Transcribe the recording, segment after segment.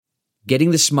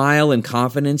Getting the smile and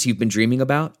confidence you've been dreaming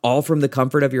about, all from the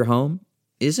comfort of your home,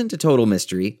 isn't a total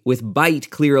mystery with Bite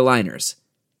clear aligners.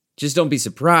 Just don't be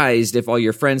surprised if all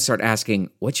your friends start asking,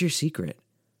 "What's your secret?"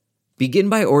 Begin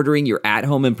by ordering your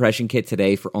at-home impression kit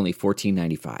today for only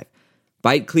 $14.95.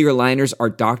 Bite clear aligners are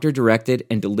doctor-directed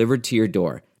and delivered to your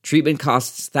door. Treatment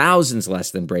costs thousands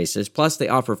less than braces, plus they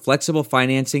offer flexible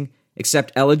financing,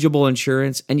 accept eligible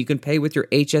insurance, and you can pay with your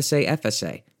HSA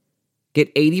FSA. Get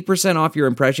 80% off your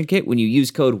impression kit when you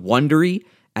use code WONDERY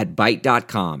at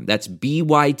Byte.com. That's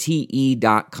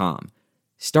BYTE.com.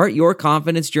 Start your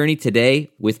confidence journey today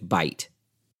with Byte.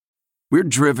 We're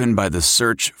driven by the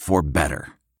search for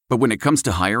better. But when it comes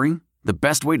to hiring, the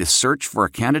best way to search for a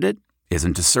candidate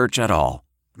isn't to search at all.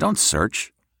 Don't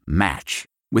search. Match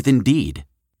with Indeed.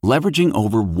 Leveraging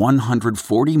over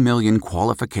 140 million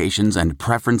qualifications and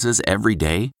preferences every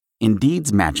day,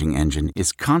 Indeed's matching engine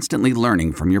is constantly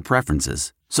learning from your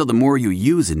preferences. So the more you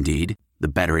use Indeed, the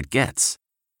better it gets.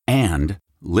 And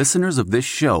listeners of this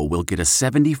show will get a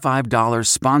 $75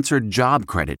 sponsored job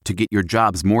credit to get your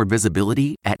jobs more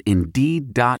visibility at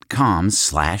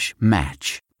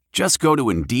Indeed.com/match. Just go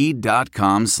to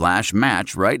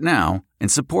Indeed.com/match right now and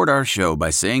support our show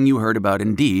by saying you heard about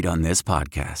Indeed on this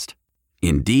podcast.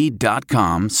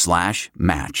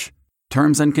 Indeed.com/match.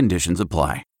 Terms and conditions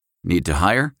apply. Need to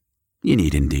hire? You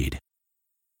need Indeed.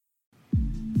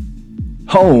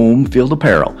 Home Field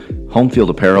Apparel. Home Field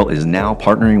Apparel is now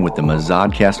partnering with the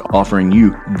Mizzou, offering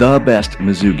you the best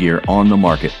Mizzou gear on the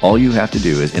market. All you have to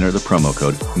do is enter the promo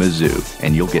code Mizzou,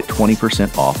 and you'll get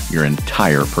 20% off your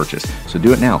entire purchase. So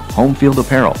do it now. Home Field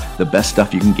Apparel, the best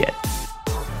stuff you can get.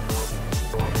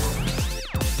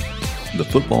 The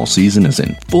football season is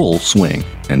in full swing,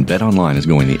 and BetOnline is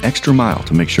going the extra mile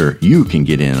to make sure you can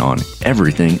get in on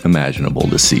everything imaginable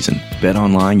this season.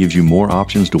 BetOnline gives you more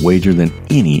options to wager than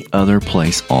any other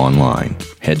place online.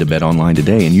 Head to BetOnline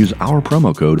today and use our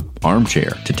promo code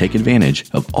ARMCHAIR to take advantage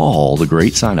of all the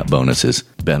great sign-up bonuses.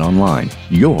 BetOnline,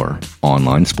 your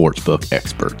online sportsbook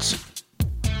experts.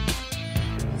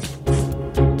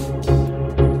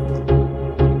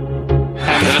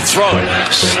 I'm going to throw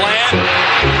it. Slant.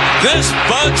 This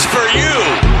bud's for you,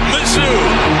 Mizzou.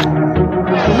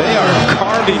 They are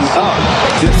carving up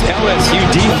this LSU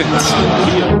defense.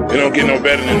 They don't get no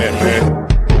better than that, man.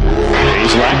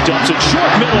 He's racked up to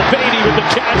short middle. Beatty with the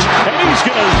catch, and he's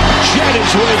going to jet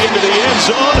his way into the end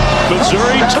zone.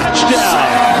 Missouri touchdown.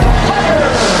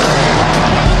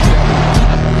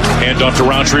 Hand off to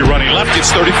Roundtree running left.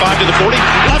 Gets 35 to the 40.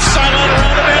 Left sideline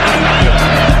around the man.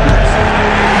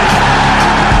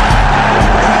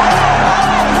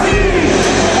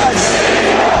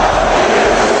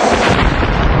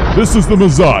 This is the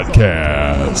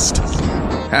Mizzoucast.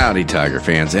 Howdy, Tiger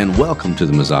fans, and welcome to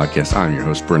the Mizzoucast. I'm your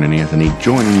host, Brennan Anthony.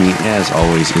 Joining me, as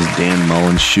always, is Dan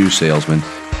Mullins, shoe salesman,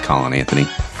 Colin Anthony.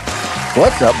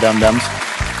 What's up, dum-dums?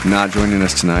 Not joining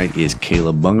us tonight is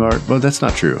Caleb Bungart, but that's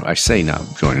not true. I say not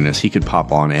joining us. He could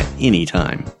pop on at any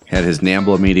time. Had his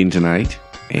NAMBLA meeting tonight,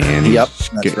 and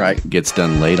gets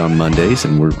done late on Mondays,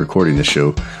 and we're recording the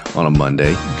show on a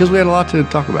Monday because we had a lot to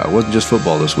talk about. It wasn't just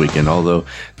football this weekend, although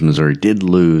Missouri did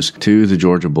lose to the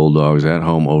Georgia Bulldogs at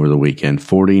home over the weekend,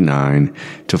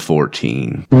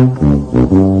 49-14.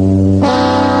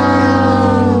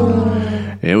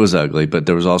 It was ugly, but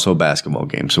there was also a basketball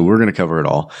game, so we're going to cover it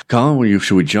all. Colin,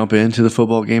 should we jump into the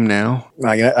football game now?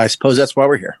 I suppose that's why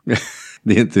we're here.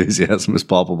 The enthusiasm is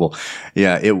palpable.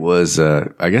 Yeah, it was,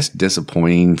 I guess,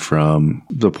 disappointing from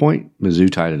the point Mizzou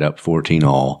tied it up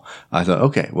 14-all. I thought,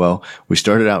 okay, well, we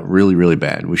started out really, really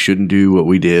bad. We shouldn't do what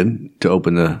we did to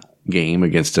open the game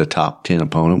against a top 10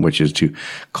 opponent, which is to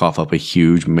cough up a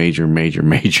huge,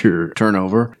 major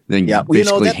turnover. Then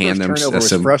basically that hand them turnover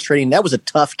was frustrating. That was a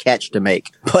tough catch to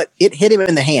make, but it hit him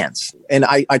in the hands. And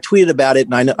I tweeted about it,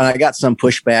 and I got some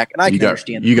pushback, and I can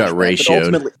understand. You got ratioed.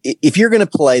 Ultimately, if you're going to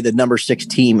play the number 6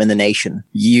 team in the nation,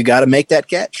 you got to make that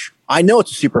catch. I know it's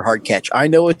a super hard catch. I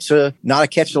know it's not a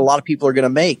catch that a lot of people are going to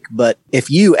make, but if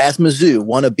you, as Mizzou,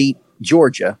 want to beat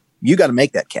Georgia, you got to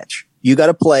make that catch. You got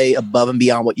to play above and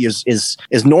beyond what is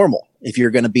normal if you're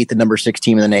going to beat the number 6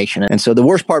 team in the nation. And so the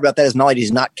worst part about that is not only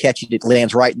does not catch it, it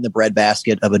lands right in the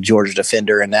breadbasket of a Georgia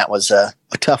defender, and that was a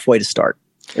tough way to start.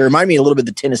 It reminded me a little bit of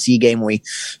the Tennessee game when we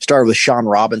started with Sean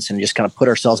Robinson and just kind of put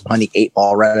ourselves behind the 8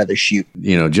 ball right out of the chute.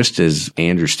 You know, just as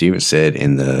Andrew Stevens said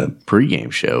in the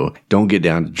pregame show, don't get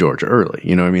down to Georgia early.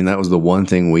 You know what I mean? That was the one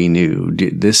thing we knew.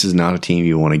 This is not a team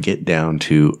you want to get down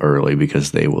to early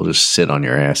because they will just sit on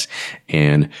your ass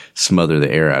and smother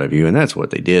the air out of you. And that's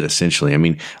what they did, essentially. I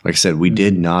mean, like I said, we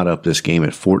did knot up this game at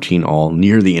 14-all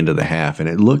near the end of the half, and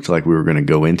it looked like we were going to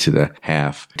go into the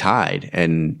half tied.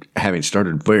 And having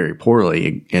started very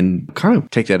poorly, and kind of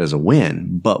take that as a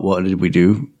win. But what did we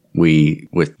do? We,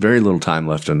 with very little time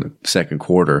left in the second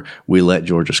quarter, we let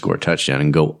Georgia score a touchdown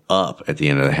and go up at the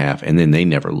end of the half, and then they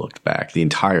never looked back. The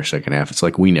entire second half, it's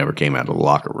like we never came out of the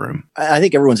locker room. I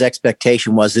think everyone's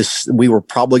expectation was we were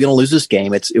probably going to lose this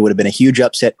game. It would have been a huge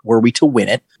upset were we to win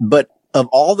it. But of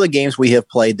all the games we have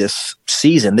played this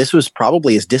season, this was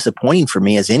probably as disappointing for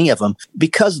me as any of them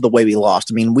because of the way we lost.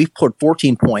 I mean, we put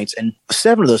 14 points, and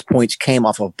 7 of those points came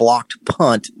off a blocked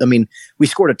punt. I mean, we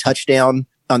scored a touchdown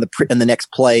in the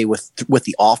next play with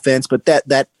the offense, but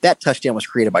that touchdown was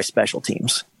created by special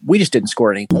teams. We just didn't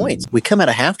score any points. We come out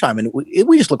of halftime and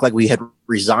we just looked like we had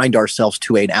resigned ourselves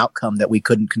to an outcome that we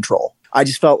couldn't control. I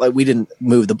just felt like we didn't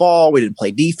move the ball. We didn't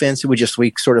play defense. We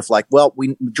sort of like, well,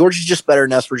 Georgia's just better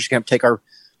than us. We're just going to take our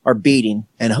beating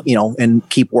and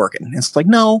keep working. And it's like,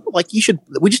 no, like we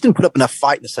just didn't put up enough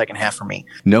fight in the second half for me.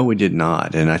 No, we did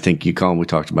not. And I think we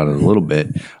talked about it a little bit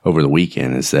over the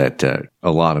weekend, is that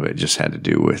a lot of it just had to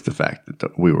do with the fact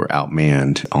that we were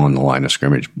outmanned on the line of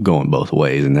scrimmage going both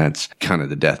ways. And that's kind of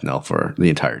the death knell for the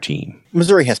entire team.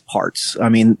 Missouri has parts. I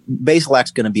mean,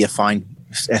 Bazelak's going to be a fine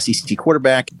SEC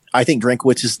quarterback. I think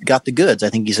Drinkwitz has got the goods. I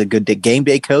think he's a good game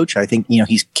day coach. I think,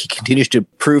 he continues to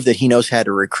prove that he knows how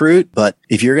to recruit. But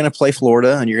if you're going to play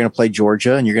Florida and you're going to play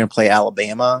Georgia and you're going to play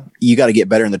Alabama, you got to get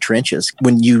better in the trenches.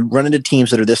 When you run into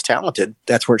teams that are this talented,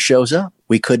 that's where it shows up.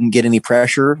 We couldn't get any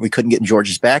pressure. We couldn't get in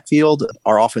Georgia's backfield.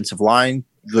 Our offensive line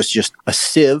was just a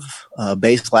sieve.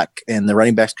 Bazelak and the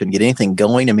running backs couldn't get anything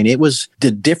going. I mean, it was the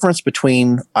difference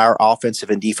between our offensive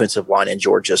and defensive line in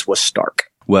Georgia's was stark.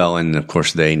 Well, and of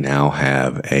course, they now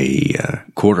have a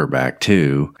quarterback,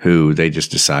 too, who they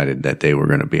just decided that they were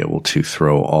going to be able to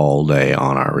throw all day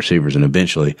on our receivers. And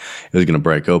eventually, it was going to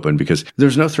break open because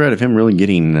there's no threat of him really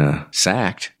getting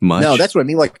sacked much. No, that's what I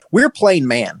mean. Like, we're playing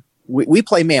man. We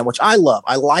play man, which I love.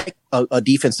 I like a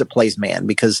defense that plays man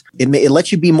because it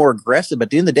lets you be more aggressive. But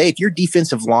at the end of the day, if your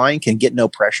defensive line can get no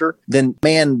pressure, then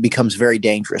man becomes very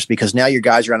dangerous because now your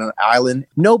guys are on an island.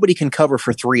 Nobody can cover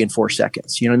for 3 and 4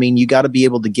 seconds. You know what I mean? You got to be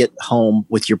able to get home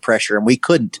with your pressure, and we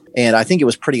couldn't. And I think it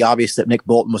was pretty obvious that Nick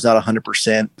Bolton was not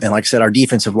 100%. And like I said, our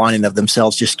defensive lining of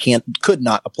themselves just could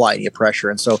not apply any pressure.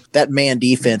 And so that man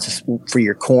defense for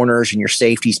your corners and your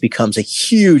safeties becomes a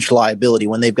huge liability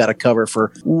when they've got to cover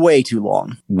for way too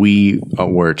long. We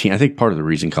were a team. I think part of the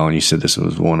reason, Colin, you said this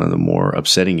was one of the more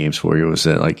upsetting games for you was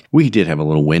that, like, we did have a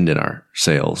little wind in our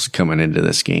sails coming into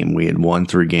this game. We had won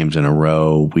 3 games in a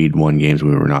row. We'd won games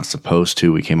we were not supposed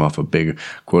to. We came off a big,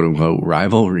 quote unquote,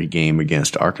 rivalry game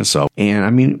against Arkansas. And I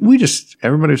mean,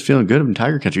 everybody was feeling good in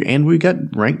Tiger Country. And we got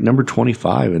ranked number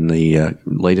 25 in the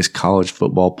latest college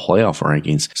football playoff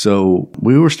rankings. So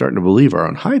we were starting to believe our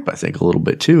own hype, I think, a little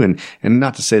bit too. And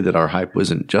not to say that our hype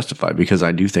wasn't justified, because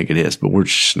I do think it is, but we're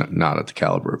just not at the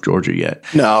caliber of Georgia yet.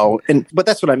 No, but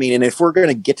that's what I mean. And if we're going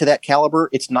to get to that caliber,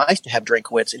 it's nice to have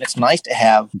Drinkwitz and it's nice to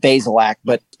have Bazelak,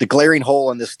 but the glaring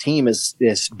hole in this team is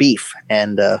beef,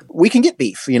 and we can get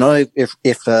beef, if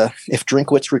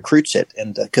Drinkwitz recruits it.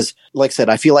 And because, like I said,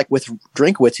 I feel like with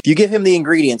Drinkwitz, if you give him the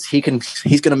ingredients, he's going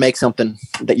to make something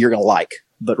that you're going to like.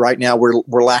 But right now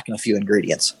we're lacking a few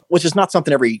ingredients, which is not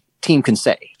something every team can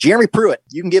say. Jeremy Pruitt,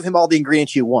 you can give him all the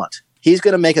ingredients you want. He's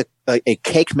going to make a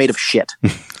cake made of shit.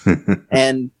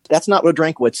 And that's not what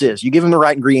Drinkwitz is. You give him the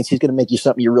right ingredients, he's going to make you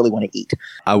something you really want to eat.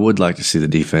 I would like to see the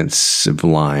defensive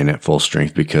line at full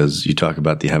strength, because you talk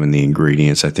about having the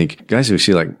ingredients. I think guys who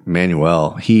see like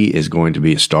Manuel, he is going to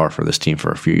be a star for this team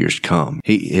for a few years to come.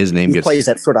 He plays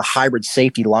that sort of hybrid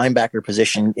safety linebacker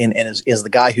position and is the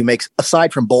guy who makes,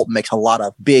 aside from Bolton, makes a lot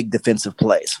of big defensive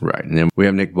plays. Right. And then we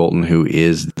have Nick Bolton, who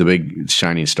is the big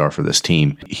shining star for this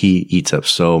team. He eats up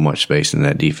so much space in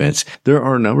that defense. There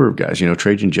are a number of guys,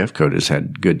 Trajan Jeffcoat has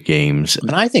had good games.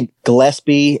 And I think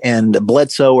Gillespie and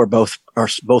Bledsoe are both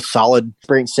solid,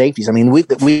 experienced safeties. I mean,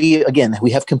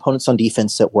 we have components on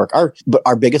defense that work. But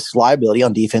our biggest liability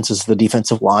on defense is the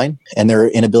defensive line and their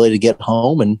inability to get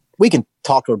home. And we can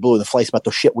talk to our blue in the face about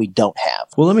the shit we don't have.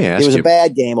 Well, let me ask you. It was a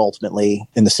bad game ultimately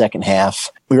in the second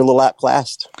half. We were a little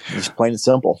outclassed. Just plain and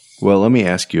simple. Well, let me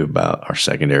ask you about our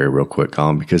secondary real quick,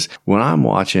 Colin, because when I'm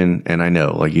watching, and I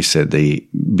know, like you said,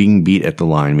 being beat at the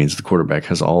line means the quarterback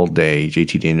has all day,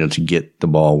 JT Daniel, to get the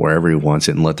ball wherever he wants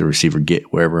it and let the receiver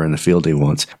get wherever in the field he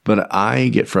wants. But I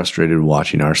get frustrated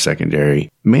watching our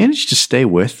secondary manage to stay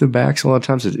with the backs a lot of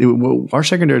times. Our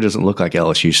secondary doesn't look like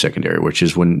LSU's secondary, which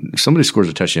is when somebody scores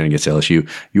a touchdown against LSU, LSU,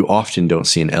 you often don't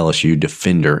see an LSU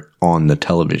defender on the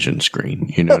television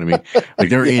screen. You know what I mean?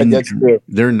 Like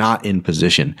they're not in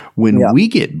position. When we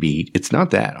get beat, it's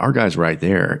not that our guy's right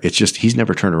there. It's just he's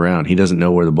never turned around. He doesn't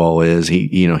know where the ball is.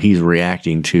 He's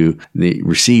reacting to the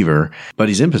receiver, but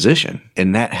he's in position,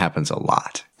 and that happens a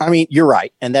lot. I mean, you're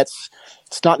right, and it's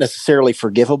not necessarily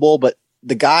forgivable, but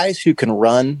the guys who can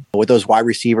run with those wide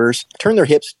receivers, turn their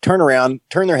hips, turn around,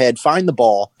 turn their head, find the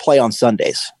ball, play on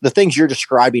Sundays. The things you're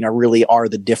describing are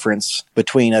the difference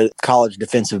between a college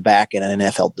defensive back and an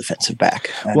NFL defensive back.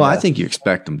 And, I think you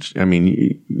expect them to. I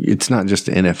mean, it's not just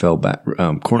the NFL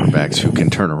cornerbacks who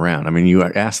can turn around. I mean, you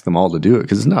ask them all to do it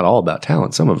because it's not all about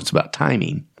talent. Some of it's about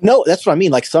timing. No, that's what I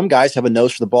mean. Like some guys have a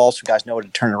nose for the ball, some guys know how to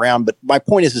turn around. But my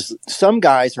point is some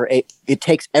guys it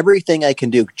takes everything they can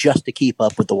do just to keep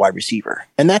up with the wide receiver.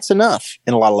 And that's enough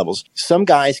in a lot of levels. Some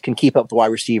guys can keep up with the wide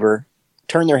receiver,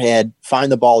 turn their head,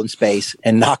 find the ball in space,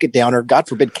 and knock it down or, God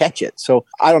forbid, catch it. So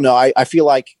I don't know. I feel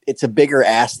like it's a bigger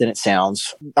ask than it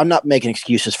sounds. I'm not making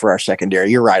excuses for our secondary.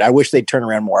 You're right. I wish they'd turn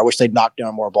around more. I wish they'd knock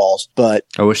down more balls. But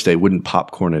I wish they wouldn't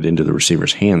popcorn it into the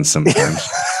receiver's hands sometimes.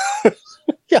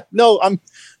 Yeah, no,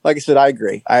 like I said, I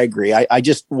agree. I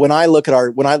just, when I look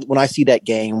at when I see that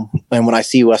game and when I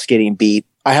see us getting beat,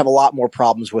 I have a lot more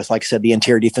problems with, like I said, the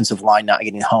interior defensive line not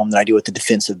getting home than I do with the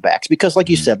defensive backs. Because like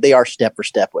you said, they are step for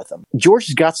step with them.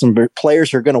 Georgia's got some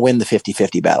players who are going to win the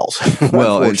 50-50 battles.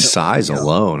 Well, it's size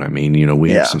alone. I mean,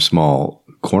 we have some small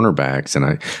cornerbacks,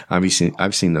 and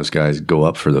I've seen those guys go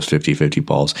up for those 50-50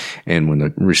 balls. And when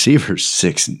the receiver's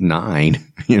 6'9",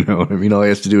 you know what I mean? All he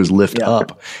has to do is lift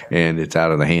up, and it's out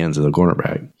of the hands of the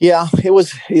cornerback. Yeah, it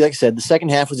was, like I said, the second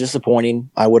half was disappointing.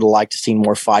 I would have liked to see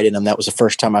more fight in them. That was the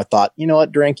first time I thought, you know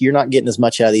what, Drink, you're not getting as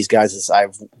much out of these guys as I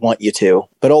want you to.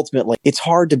 But ultimately, it's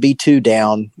hard to be 2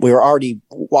 down. We were already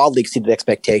wildly exceeded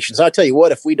expectations. And I'll tell you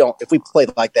what, if we play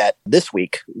like that this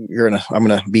week, I'm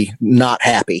gonna be not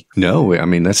happy. No, I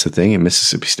mean, that's the thing. And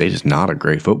Mississippi State is not a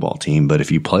great football team, but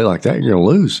if you play like that, you're going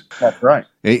to lose. That's right.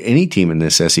 Any team in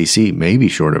this SEC, maybe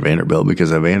short of Vanderbilt, because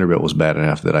Vanderbilt was bad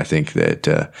enough that I think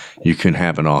that you can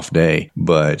have an off day.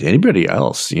 But anybody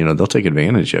else, they'll take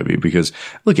advantage of you because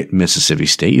look at Mississippi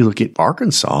State, you look at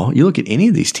Arkansas, you look at any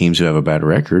of these teams who have a bad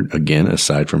record, again,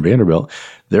 aside from Vanderbilt,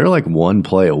 they're like one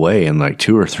play away in like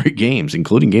 2 or 3 games,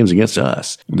 including games against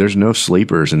us. There's no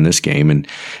sleepers in this game. And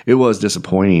it was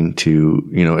disappointing to,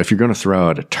 if you're going to throw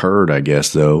out a turd, I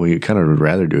guess, though, you kind of would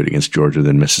rather do it against Georgia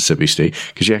than Mississippi State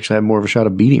because you actually have more of a shot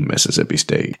of beating Mississippi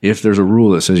State. If there's a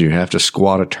rule that says you have to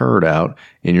squat a turd out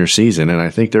in your season, and I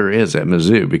think there is at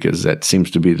Mizzou because that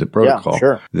seems to be the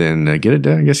protocol, then get it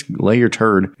done. I guess lay your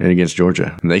turd in against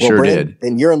Georgia. And they did.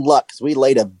 And you're in luck because we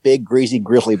laid a big, greasy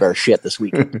grizzly bear shit this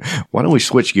week. Why don't we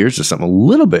switch gears to something a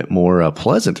little bit more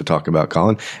pleasant to talk about,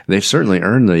 Colin? They've certainly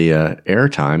earned the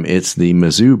airtime. It's the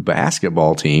Mizzou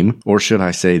basketball team, or should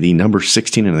I say the number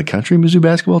 16 in the country Mizzou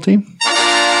basketball team?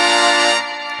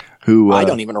 Who I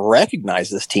don't even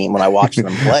recognize this team when I watch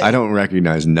them play. I don't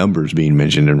recognize numbers being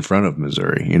mentioned in front of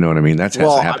Missouri. You know what I mean? That's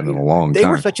hasn't happened in a long time. They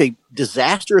were such a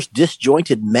disastrous,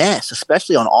 disjointed mess,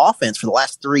 especially on offense for the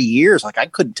last 3 years. Like I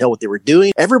couldn't tell what they were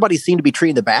doing. Everybody seemed to be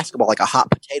treating the basketball like a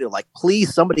hot potato. Like,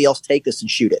 please, somebody else take this and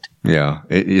shoot it. Yeah,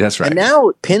 that's right. And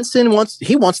now Pinson wants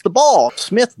the ball.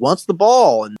 Smith wants the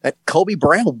ball, and Kobe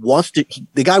Brown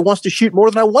the guy wants to shoot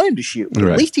more than I want him to shoot.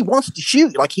 Right. At least he wants to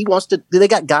shoot. Like he wants to. They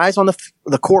got guys on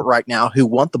the court right now who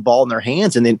want the ball in their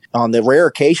hands, and then on the rare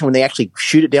occasion when they actually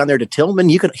shoot it down there to Tillman,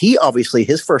 he obviously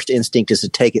his first instinct is to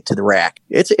take it to the rack.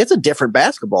 It's a different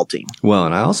basketball team. Well,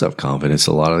 and I also have confidence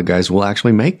a lot of the guys will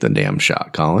actually make the damn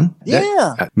shot, Colin.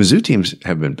 Yeah. Mizzou teams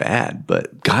have been bad,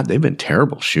 but God, they've been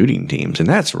terrible shooting teams. And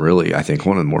that's really, I think,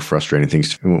 one of the more frustrating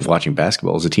things watching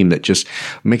basketball is a team that just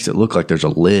makes it look like there's a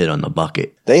lid on the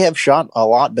bucket. They have shot a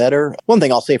lot better. One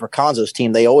thing I'll say for Konzo's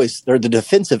team, the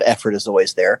defensive effort is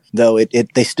always there, though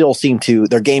they still seem to,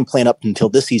 their game plan up until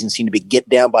this season seemed to be get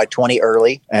down by 20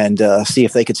 early and see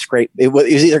if they could scrape. It was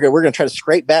either we're going to try to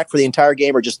scrape back for the entire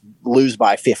game or just lose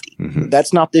by 50. Mm-hmm.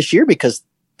 That's not this year because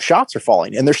shots are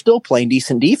falling and they're still playing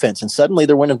decent defense and suddenly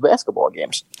they're winning basketball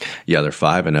games. Yeah, they're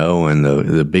 5-0 and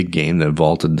the big game that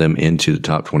vaulted them into the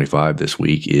top 25 this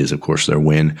week is, of course, their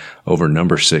win over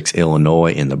number 6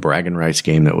 Illinois in the bragging rights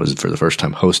game that was for the first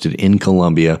time hosted in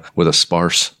Columbia with a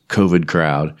sparse COVID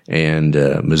crowd. And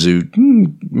Mizzou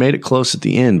made it close at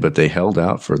the end, but they held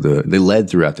out they led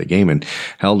throughout the game and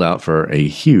held out for a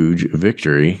huge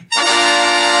victory.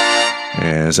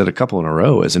 And is that a couple in a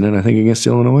row, isn't it? I think against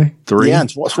Illinois 3. Yeah,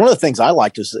 it's one of the things I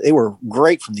liked is they were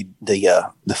great from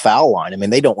the the foul line. I mean,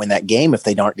 they don't win that game if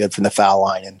they aren't good from the foul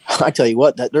line. And I tell you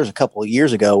what, there's a couple of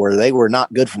years ago where they were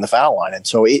not good from the foul line. And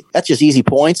so that's just easy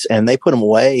points, and they put them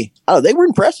away. Oh, they were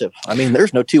impressive. I mean,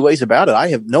 there's no two ways about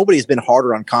it. Nobody's been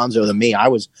harder on Konzo than me. I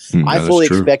fully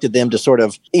expected them to sort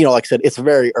of, like I said, it's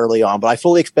very early on, but I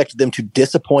fully expected them to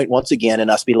disappoint once again and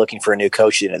us be looking for a new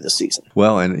coach in this season.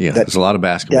 Well, and there's a lot of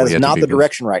basketball. That is not the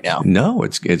direction right now. No,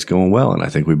 it's going well, and I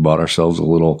think we bought ourselves a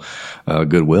little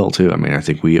goodwill too. I mean, I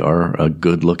think we are a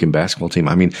good-looking basketball team.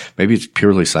 I mean, maybe it's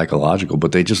purely psychological,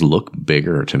 but they just look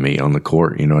bigger to me on the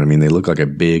court. You know what I mean? They look like a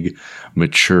big,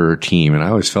 mature team, and I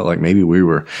always felt like maybe we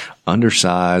were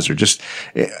undersized or just,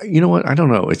 you know what? I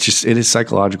don't know. It is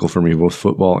psychological for me, both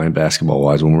football and basketball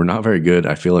wise. When we're not very good,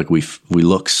 I feel like we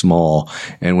look small.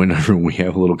 And whenever we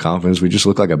have a little confidence, we just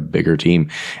look like a bigger team.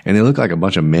 And they look like a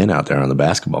bunch of men out there on the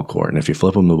basketball court. And if you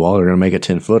flip them the ball, they're going to make a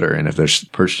 10-footer. And if they're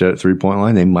perched at a 3-point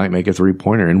line, they might make a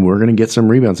 3-pointer. And we're going to get some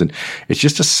rebounds. And it's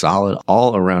just a solid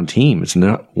all around team. It's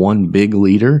not one big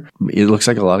leader. It looks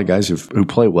like a lot of guys who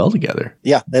play well together.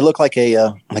 Yeah. They look like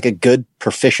a good,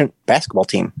 proficient basketball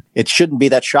team. It shouldn't be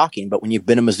that shocking, but when you've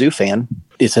been a Mizzou fan,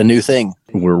 it's a new thing.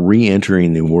 We're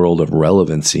re-entering the world of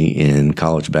relevancy in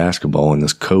college basketball in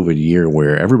this COVID year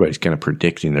where everybody's kind of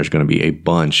predicting there's going to be a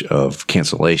bunch of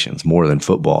cancellations, more than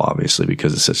football, obviously,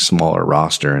 because it's a smaller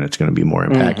roster and it's going to be more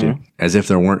impacted. Mm-hmm. As if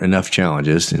there weren't enough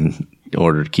challenges in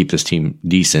order to keep this team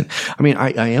decent. I mean,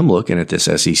 I am looking at this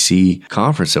SEC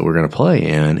conference that we're going to play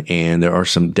in, and there are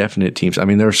some definite teams. I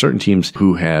mean, there are certain teams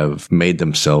who have made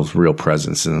themselves real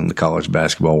presence in the college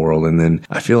basketball world, and then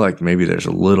I feel like maybe there's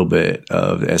a little bit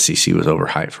of the SEC was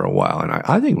overhyped for a while, and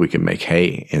I think we can make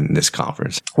hay in this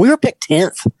conference. We were picked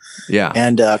 10th. Yeah.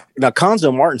 And now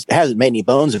Konzo Martin hasn't made any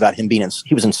bones about him being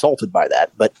he was insulted by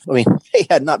that, but I mean, they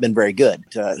had not been very good.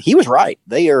 He was right.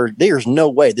 There's no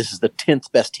way this is the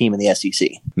 10th best team in the SEC.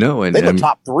 No, and they're the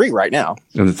top 3 right now.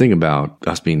 And the thing about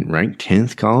us being ranked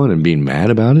 10th, Colin, and being mad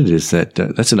about it is that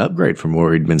that's an upgrade from where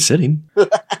we'd been sitting.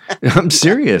 I'm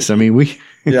serious. I mean, we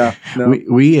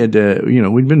had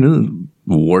we'd been in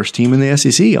the worst team in the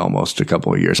SEC almost a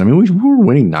couple of years. I mean, we were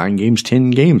winning 9 games,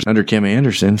 10 games under Kim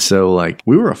Anderson. So, like,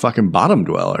 we were a fucking bottom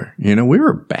dweller. We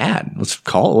were bad. Let's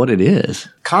call it what it is.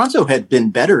 Konzo had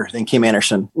been better than Kim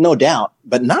Anderson, no doubt,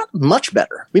 but not much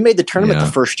better. We made the tournament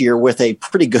the first year with a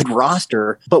pretty good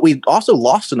roster, but we also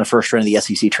lost in the first round of the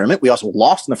SEC tournament. We also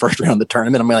lost in the first round of the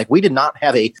tournament. I mean, like, we did not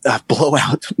have a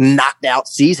blowout, knocked out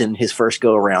season his first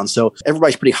go around. So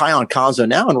everybody's pretty high on Konzo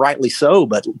now, and rightly so.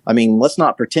 But I mean, let's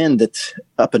not pretend that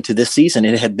up until this season,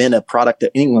 it had been a product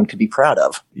that anyone could be proud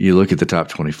of. You look at the top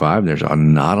 25, there's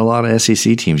not a lot of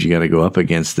SEC teams you got to go up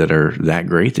against that are that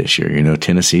great this year.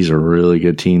 Tennessee's a really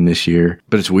good team this year,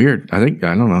 but it's weird. I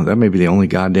don't know, that may be the only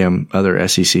goddamn other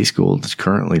SEC school that's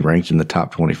currently ranked in the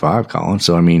top 25, Colin.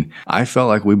 So, I mean, I felt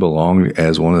like we belonged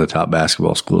as one of the top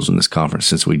basketball schools in this conference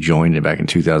since we joined it back in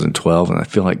 2012. And I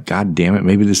feel like, God damn it,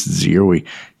 maybe this is the year we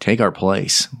take our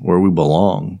place where we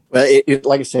belong. Well,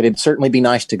 like I said, it'd certainly be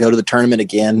nice to go to the tournament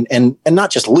again and not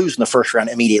just lose in the first round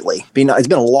immediately. It's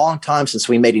been a long time since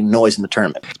we made any noise in the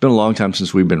tournament. It's been a long time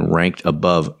since we've been ranked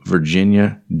above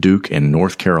Virginia, Duke, and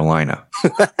North Carolina.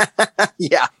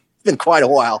 Yeah. It's been quite a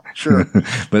while, sure.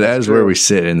 But that is where we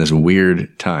sit in this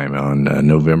weird time on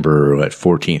November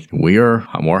 14th. We are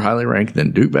more highly ranked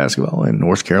than Duke basketball and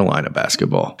North Carolina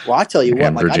basketball. Well, I tell you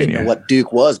what, I didn't know what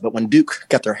Duke was, but when Duke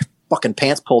got their fucking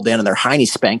pants pulled down and their hiney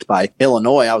spanked by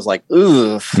Illinois, I was like,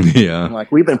 ugh. Yeah. I'm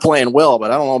like, we've been playing well,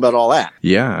 but I don't know about all that.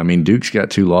 Yeah. I mean, Duke's got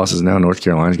 2 losses now. North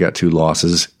Carolina's got 2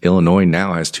 losses. Illinois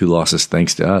now has 2 losses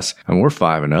thanks to us. And we're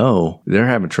 5-0. They're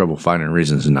having trouble finding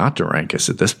reasons not to rank us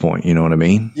at this point. You know what I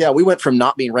mean? Yeah. We went from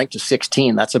not being ranked to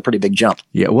 16. That's a pretty big jump.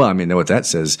 Yeah. Well, I mean, what that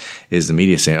says is the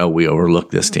media saying, oh, we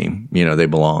overlooked this team. They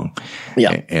belong.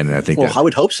 Yeah. And I think I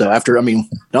would hope so. Not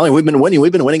only we've been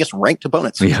winning against ranked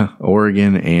opponents. Yeah.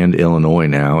 Oregon and Illinois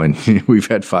now, and we've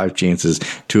had 5 chances,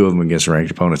 2 of them against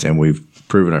ranked opponents, and we've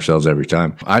proven ourselves every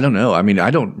time. I don't know. I mean, I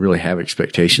don't really have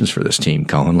expectations for this team,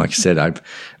 Colin. Like I said,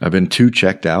 I've been too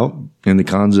checked out in the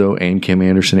Konzo and Kim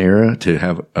Anderson era to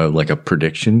have a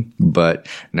prediction. But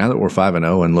now that we're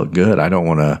 5-0 and look good, I don't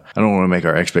want to make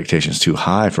our expectations too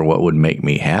high for what would make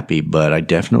me happy. But I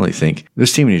definitely think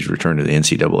this team needs to return to the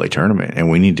NCAA tournament, and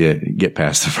we need to get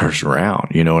past the first round.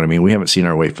 You know what I mean? We haven't seen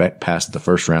our way past the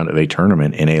first round of a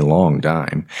tournament in a long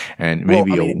time, and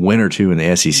maybe a win or 2 in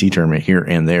the SEC tournament here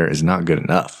and there is not good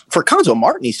enough. For Konzo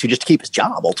Martin needs to just keep his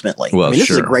job ultimately. Well, this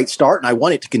is a great start, and I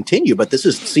want it to continue. But this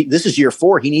is year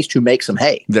 4. He needs to make some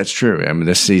hay. That's true. I mean,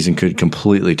 this season could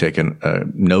completely take a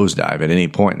nosedive at any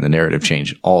point, and the narrative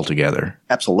change altogether.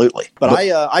 Absolutely. But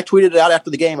I tweeted it out after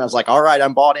the game. I was like, all right,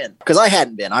 I'm bought in. Because I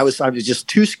hadn't been. I was just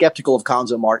too skeptical of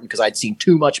Cuonzo Martin because I'd seen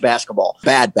too much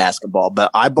bad basketball.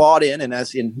 But I bought in, and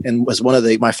as one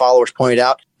of my followers pointed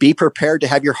out, be prepared to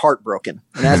have your heart broken.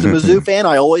 And as a Mizzou fan,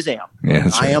 I always am. Yeah,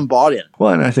 I am bought in.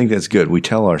 Well, and I think that's good. We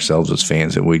tell ourselves as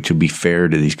fans that to be fair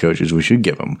to these coaches, we should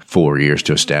give them 4 years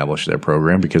to establish their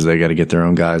program because they got to get their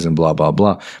own guys and blah, blah,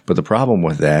 blah. But the problem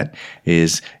with that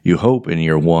is you hope in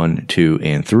year 1, 2,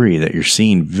 and 3 that you're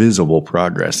seeing visible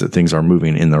progress, that things are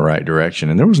moving in the right direction.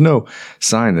 And there was no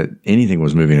sign that anything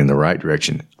was moving in the right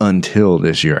direction until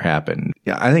this year happened.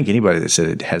 Yeah, I think anybody that said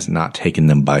it has not taken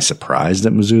them by surprise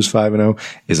that Mizzou's 5-0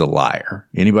 is a liar.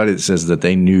 Anybody that says that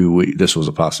they knew this was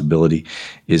a possibility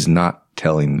is not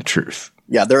telling the truth.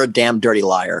 Yeah, they're a damn dirty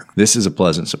liar. This is a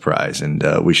pleasant surprise, and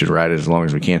we should ride it as long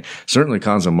as we can. Certainly,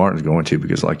 Cuonzo Martin's going to,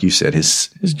 because like you said, his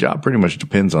job pretty much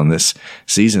depends on this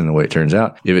season and the way it turns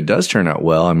out. If it does turn out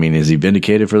well, I mean, is he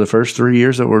vindicated for the first 3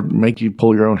 years that would make you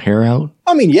pull your own hair out?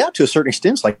 I mean, yeah, to a certain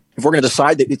extent. It's like if we're going to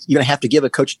decide that you're going to have to give a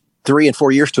coach 3 and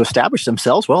 4 years to establish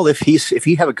themselves, well, if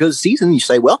you have a good season, you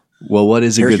say, well, what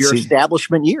is a good season? Here's your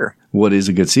establishment year. What is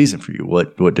a good season for you?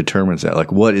 What determines that?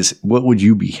 Like, what would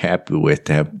you be happy with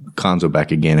to have Cuonzo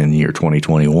back again in the year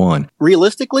 2021?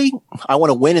 Realistically, I want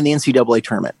to win in the NCAA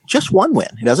tournament. Just one win.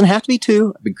 It doesn't have to be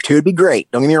 2. 2 would be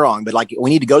great. Don't get me wrong. But like,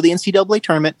 we need to go to the NCAA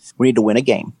tournament. We need to win a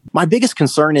game. My biggest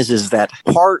concern is that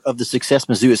part of the success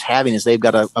Mizzou is having is they've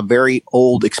got a very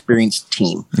old, experienced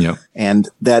team. Yep. And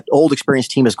that old,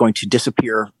 experienced team is going to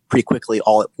disappear pretty quickly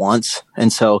all at once.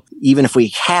 And so even if we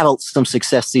have some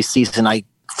success this season,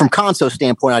 from Cuonzo's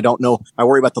standpoint, I don't know. I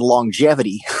worry about the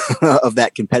longevity of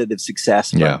that competitive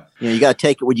success. But, yeah. You got to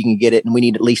take it where you can get it. And we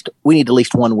need at least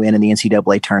one win in the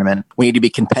NCAA tournament. We need to be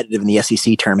competitive in the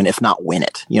SEC tournament, if not win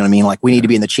it. You know what I mean? Like, we need to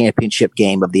be in the championship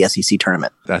game of the SEC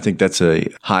tournament. I think that's a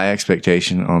high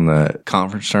expectation on the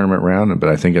conference tournament round, but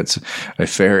I think it's a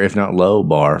fair, if not low,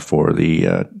 bar for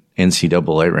the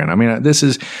NCAA round. I mean, this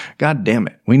is, God damn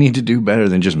it, we need to do better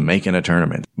than just making a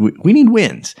tournament. We need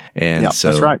wins. And yep, so,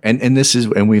 that's right. And this is,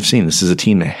 and we've seen this is a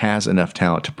team that has enough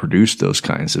talent to produce that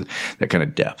kind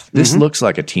of depth. This looks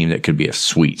like a team that could be a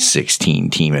Sweet 16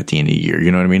 team at the end of the year.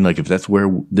 You know what I mean? Like, if that's where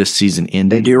this season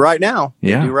ended. They do right now.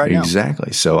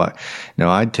 Exactly. So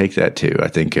I'd take that too. I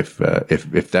think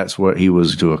if that's what he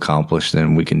was to accomplish,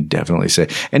 then we can definitely say,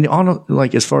 and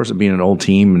as far as it being an old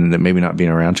team and that maybe not being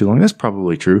around too long, that's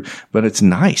probably true. But it's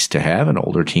nice to have an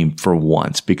older team for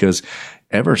once, because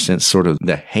ever since sort of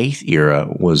the Haith era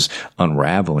was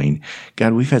unraveling,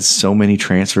 God, we've had so many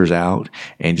transfers out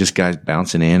and just guys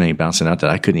bouncing in and bouncing out that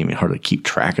I couldn't even hardly keep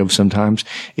track of sometimes.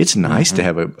 It's nice to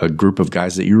have a group of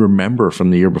guys that you remember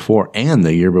from the year before and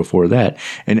the year before that.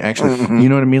 And actually, you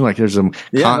know what I mean? Like, there's some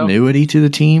continuity to the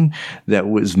team that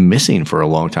was missing for a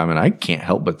long time. And I can't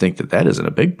help but think that isn't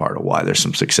a big part of why there's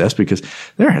some success, because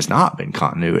there has not been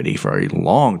continuity for a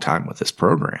long time with this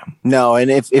program. No.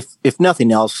 And if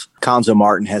nothing else, Cuonzo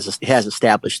Martin has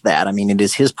established that. I mean, it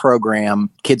is his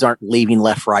program. Kids aren't leaving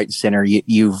left, right, and center.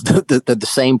 The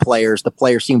same players. The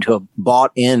players seem to have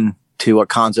bought in to what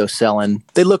Cuonzo's selling.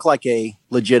 They look like a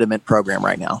legitimate program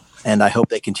right now. And I hope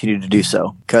they continue to do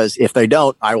so, because if they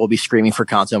don't, I will be screaming for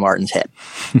Cuonzo Martin's head.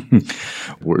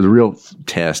 The real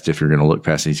test, if you're going to look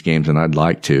past these games, and I'd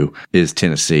like to, is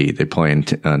Tennessee. They play in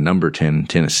number 10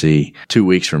 Tennessee 2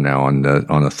 weeks from now on the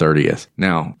 30th.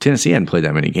 Now, Tennessee hadn't played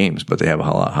that many games, but they have a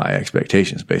lot of high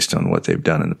expectations based on what they've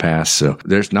done in the past. So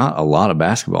there's not a lot of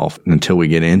basketball until we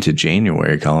get into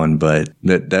January, Colin, but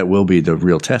that will be the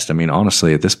real test. I mean,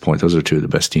 honestly, at this point, those are two of the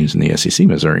best teams in the SEC,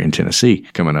 Missouri and Tennessee,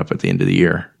 coming up at the end of the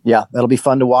year. Yeah, that'll be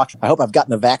fun to watch. I hope I've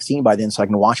gotten a vaccine by then so I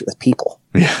can watch it with people.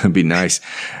 Yeah, it'd be nice.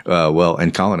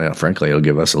 And Colin, frankly, it'll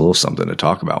give us a little something to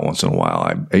talk about once in a while.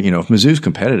 If Mizzou's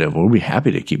competitive, we'll be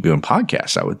happy to keep doing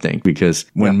podcasts, I would think, because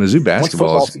when Mizzou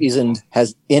basketball once football season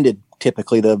has ended,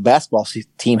 typically the basketball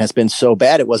team has been so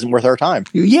bad it wasn't worth our time.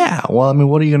 Yeah. Well, I mean,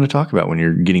 what are you going to talk about when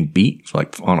you're getting beat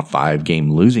like on a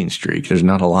 5-game losing streak? There's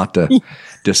not a lot to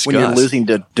discuss. When you're losing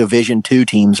to Division II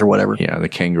teams or whatever. Yeah, the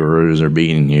Kangaroos are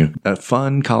beating you. A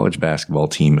fun college basketball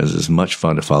team is as much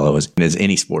fun to follow as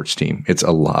any sports team. It's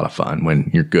a lot of fun when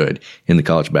you're good in the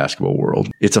college basketball world.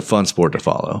 It's a fun sport to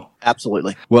follow.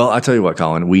 Absolutely. Well, I tell you what,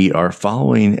 Colin, we are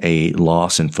following a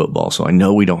loss in football, so I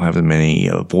know we don't have as many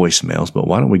voicemails, but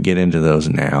why don't we get into those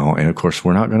now? And of course,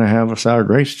 we're not going to have a sour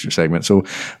grapes segment, so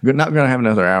we're not going to have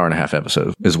another hour and a half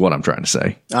episode, is what I'm trying to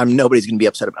say. Nobody's going to be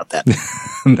upset about that.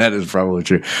 That is probably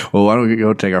true. Well, why don't we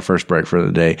go take our first break for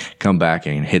the day, come back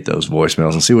and hit those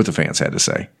voicemails and see what the fans had to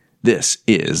say. This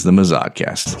is the Mizzou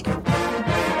Cast.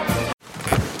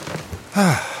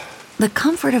 The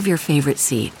comfort of your favorite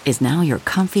seat is now your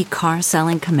comfy car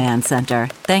selling command center,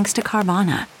 thanks to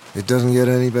Carvana. It doesn't get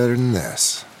any better than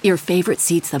this. Your favorite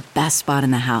seat's the best spot in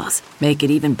the house. Make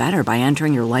it even better by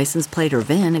entering your license plate or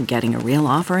VIN and getting a real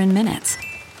offer in minutes.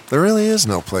 There really is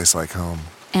no place like home.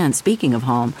 And speaking of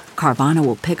home, Carvana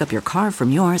will pick up your car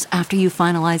from yours after you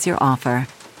finalize your offer.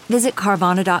 Visit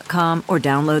Carvana.com or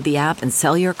download the app and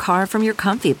sell your car from your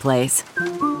comfy place.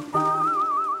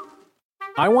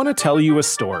 I want to tell you a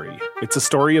story. It's a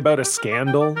story about a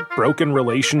scandal, broken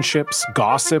relationships,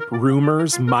 gossip,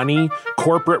 rumors, money,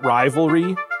 corporate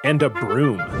rivalry, and a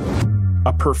broom.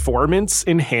 A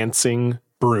performance-enhancing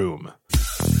broom.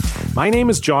 My name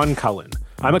is John Cullen.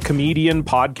 I'm a comedian,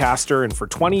 podcaster, and for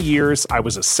 20 years, I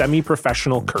was a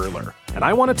semi-professional curler. And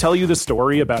I want to tell you the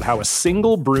story about how a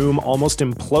single broom almost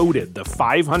imploded the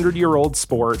 500-year-old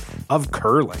sport of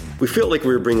curling. We felt like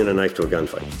we were bringing a knife to a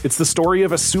gunfight. It's the story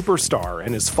of a superstar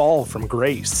and his fall from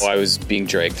grace. I was being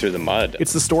dragged through the mud.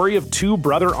 It's the story of two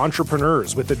brother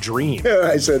entrepreneurs with a dream.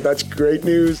 I said, that's great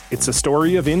news. It's a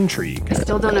story of intrigue. I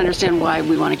still don't understand why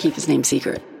we want to keep his name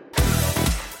secret.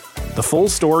 The full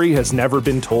story has never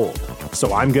been told,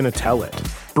 so I'm going to tell it.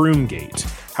 Broomgate,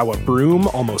 how a broom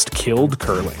almost killed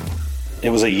curling. It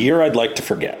was a year I'd like to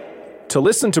forget. To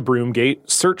listen to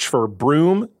Broomgate, search for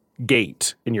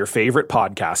Broomgate in your favorite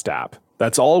podcast app.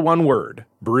 That's all one word,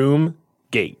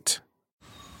 Broomgate.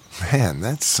 Man,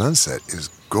 that sunset is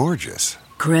gorgeous.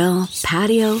 Grill,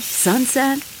 patio,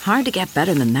 sunset. Hard to get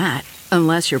better than that.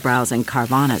 Unless you're browsing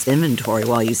Carvana's inventory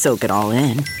while you soak it all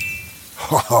in.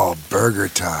 Oh, burger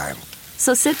time.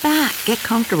 So sit back, get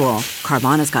comfortable.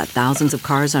 Carvana's got thousands of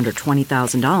cars under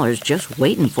 $20,000 just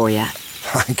waiting for you.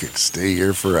 I could stay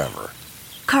here forever.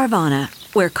 Carvana,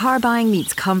 where car buying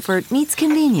meets comfort meets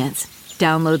convenience.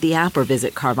 Download the app or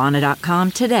visit Carvana.com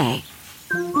today.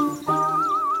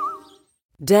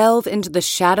 Delve into the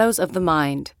shadows of the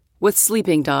mind with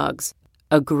Sleeping Dogs,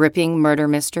 a gripping murder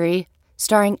mystery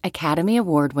starring Academy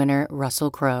Award winner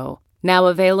Russell Crowe. Now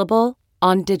available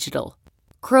on digital.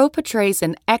 Crowe portrays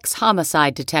an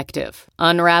ex-homicide detective,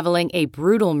 unraveling a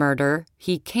brutal murder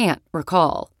he can't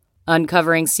recall.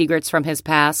 Uncovering secrets from his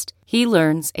past, he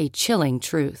learns a chilling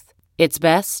truth. It's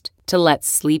best to let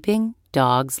sleeping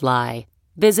dogs lie.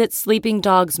 Visit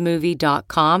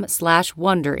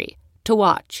sleepingdogsmovie.com/Wondery to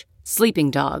watch Sleeping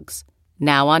Dogs,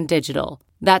 now on digital.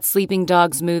 That's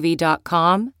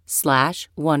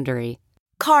sleepingdogsmovie.com/Wondery.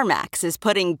 CarMax is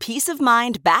putting peace of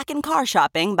mind back in car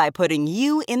shopping by putting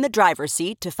you in the driver's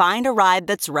seat to find a ride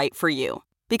that's right for you.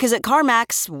 Because at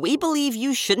CarMax, we believe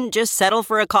you shouldn't just settle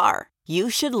for a car. You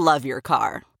should love your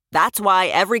car. That's why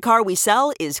every car we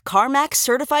sell is CarMax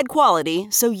certified quality,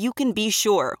 so you can be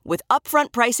sure with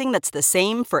upfront pricing that's the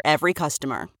same for every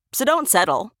customer. So don't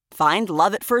settle. Find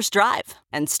love at first drive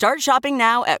and start shopping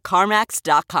now at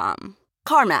CarMax.com.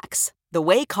 CarMax, the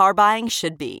way car buying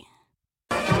should be.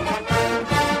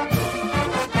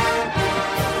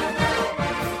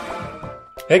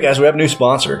 Hey guys, we have a new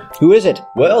sponsor. Who is it?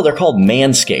 Well, they're called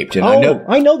Manscaped, and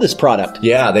I know this product.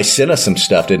 Yeah, they sent us some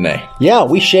stuff, didn't they? Yeah,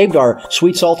 we shaved our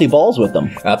sweet salty balls with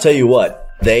them. I'll tell you what,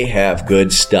 they have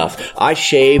good stuff. I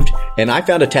shaved, and I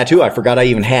found a tattoo I forgot I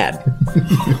even had.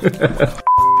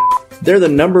 They're the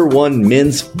 #1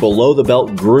 men's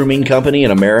below-the-belt grooming company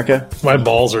in America. My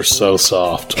balls are so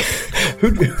soft.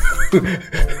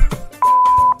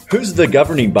 Who's the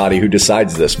governing body who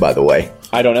decides this, by the way?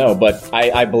 I don't know, but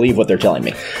I believe what they're telling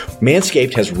me.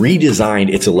 Manscaped has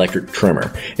redesigned its electric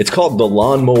trimmer. It's called the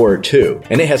Lawnmower 2,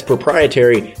 and it has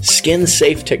proprietary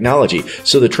skin-safe technology,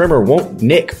 so the trimmer won't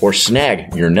nick or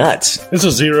snag your nuts. It's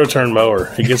a zero-turn mower.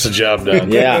 It gets the job done.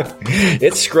 Yeah.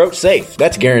 It's scrote safe.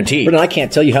 That's guaranteed. But I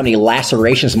can't tell you how many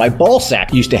lacerations my ball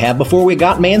sack used to have before we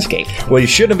got Manscaped. Well, you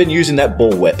shouldn't have been using that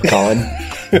bullwhip, Colin.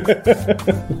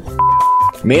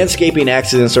 Manscaping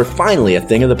accidents are finally a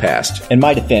thing of the past. In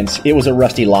my defense, it was a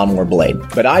rusty lawnmower blade.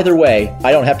 But either way,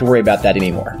 I don't have to worry about that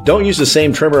anymore. Don't use the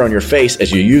same trimmer on your face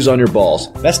as you use on your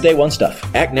balls. That's day one stuff.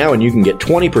 Act now and you can get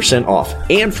 20% off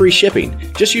and free shipping.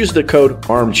 Just use the code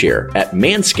ARMCHAIR at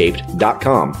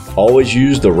manscaped.com. Always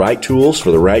use the right tools for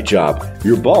the right job.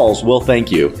 Your balls will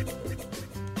thank you.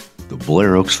 The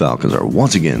Blair Oaks Falcons are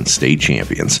once again state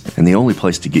champions, and the only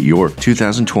place to get your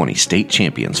 2020 State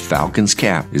Champions Falcons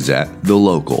cap is at The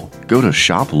Local. Go to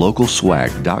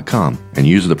shoplocalswag.com and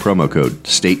use the promo code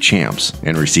STATECHAMPS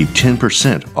and receive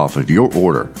 10% off of your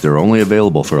order. They're only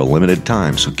available for a limited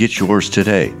time, so get yours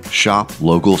today. Shop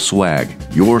Local Swag.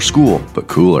 Your school, but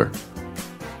cooler.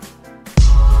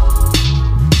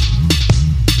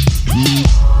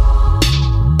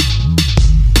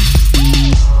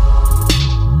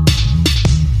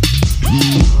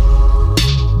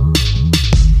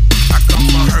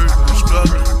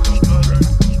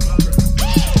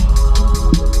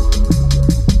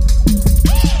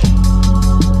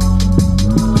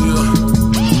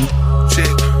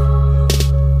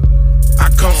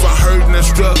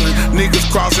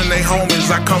 crossing they homies.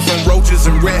 I come from roaches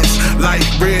and rats, like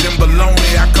bread and bologna.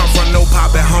 I come from no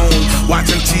pop at home,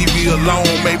 watching TV alone.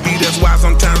 Maybe that's why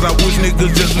sometimes I wish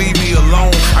niggas just leave me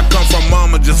alone. I come from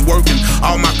mama just working,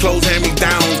 all my clothes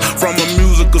hand-me-downs. From a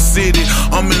musical city,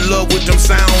 I'm in love with them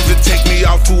sounds that take me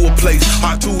out to a place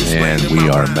hard to explain. And we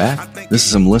are back. This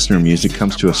is some listener music.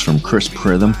 Comes to us from Chris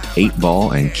Pritham,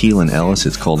 8-Ball, and Keelan Ellis.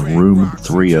 It's called Room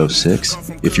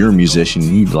 306. If you're a musician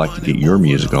and you'd like to get your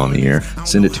music on the air,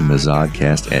 send it to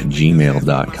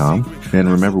mazodcast@gmail.com. And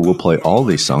remember, we'll play all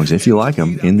these songs, if you like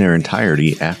them, in their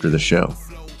entirety after the show.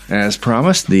 As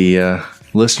promised, the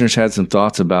listeners had some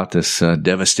thoughts about this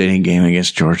devastating game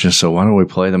against Georgia, so why don't we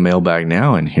play the mailbag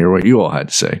now and hear what you all had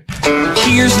to say.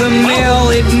 Here's the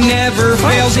mail, it never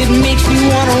fails. It makes me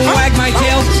want to wag my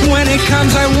tail. When it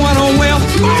comes, I want to wail.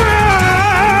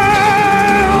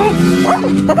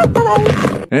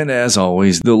 And as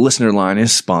always, the listener line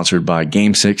is sponsored by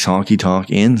Game 6 Honky Tonk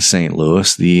in St.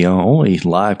 Louis, the only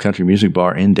live country music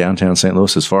bar in downtown St.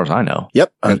 Louis as far as I know.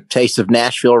 Yep, a taste of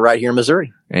Nashville right here in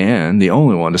Missouri. And the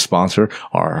only one to sponsor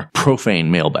our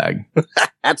profane mailbag.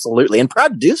 Absolutely, and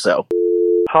proud to do so.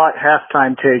 Hot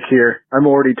halftime take here. I'm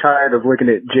already tired of looking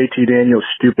at JT Daniels'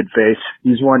 stupid face.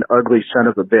 He's one ugly son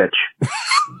of a bitch.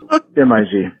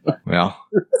 MIZ. Well,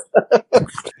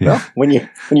 yeah. When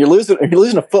you're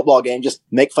losing a football game, just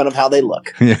make fun of how they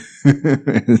look. Yeah.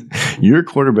 Your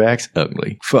quarterback's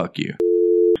ugly. Fuck you.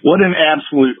 What an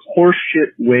absolute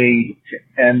horseshit way to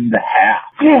end the half.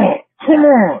 Oh, come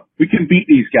on. We can beat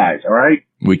these guys, all right?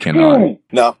 We cannot.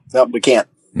 No, we can't.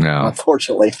 No.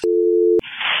 Unfortunately.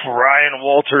 Ryan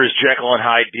Walters, Jekyll and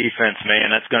Hyde defense,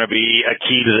 man. That's going to be a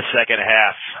key to the second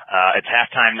half. It's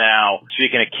halftime now.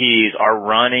 Speaking of keys, our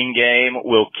running game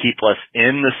will keep us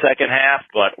in the second half,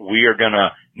 but we are going to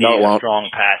need a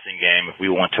strong passing game if we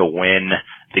want to win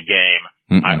the game.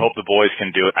 I hope the boys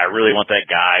can do it. I really want that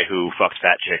guy who fucks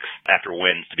fat chicks after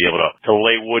wins to be able to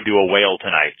lay wood to a whale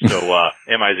tonight. So,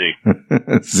 MIZ.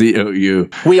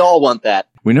 ZOU. We all want that.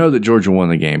 We know that Georgia won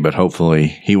the game, but hopefully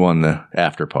he won the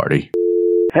after party.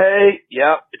 Hey,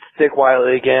 yep, it's Dick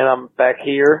Wiley again. I'm back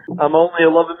here. I'm only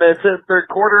 11 minutes in the third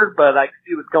quarter, but I can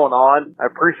see what's going on.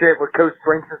 I appreciate what Coach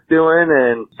Sprinks is doing,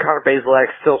 and Connor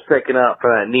Bazelak's still sticking up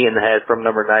for that knee in the head from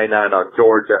number 99 on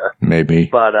Georgia. Maybe.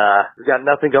 But we've got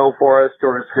nothing going for us.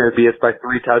 Georgia's going to beat us by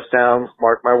 3 touchdowns.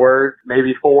 Mark my words,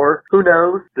 maybe 4. Who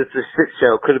knows? This is a shit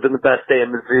show. Could have been the best day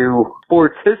in Mizzou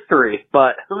sports history,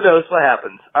 but who knows what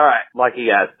happens. All right, like you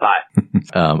guys. Bye.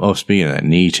 Speaking of that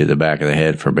knee to the back of the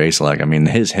head for Bazelak, I mean,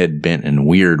 his head bent in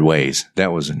weird ways.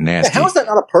 That was nasty. How is that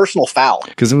not a personal foul?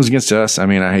 Because it was against us. I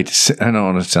mean, I don't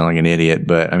want to sound like an idiot,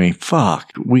 but I mean,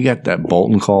 fuck. We got that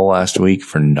Bolton call last week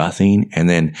for nothing. And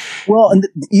then. Well, and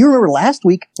you remember last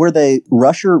week where the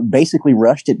rusher basically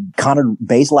rushed at Connor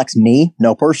Bazelak's knee?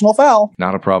 No personal foul.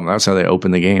 Not a problem. That's how they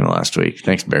opened the game last week.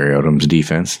 Thanks, Barry Odom's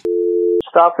defense.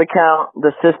 Stop the count.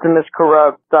 The system is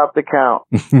corrupt. Stop the count.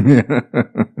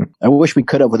 I wish we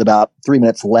could have with about 3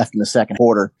 minutes left in the second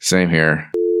quarter. Same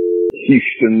here.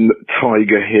 Houston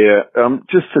Tiger here.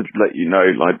 Just to let you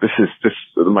know, like, this is just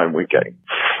at the moment we're getting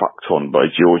fucked on by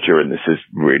Georgia, and this is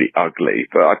really ugly.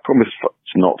 But I promise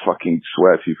to not fucking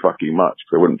swear too fucking much,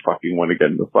 because I wouldn't fucking want to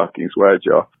get in the fucking swear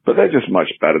jar. But they're just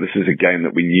much better. This is a game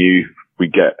that we knew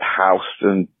we'd get housed,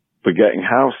 and we're getting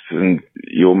housed, and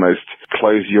you almost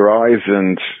close your eyes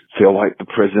and feel like the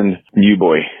prison new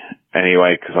boy.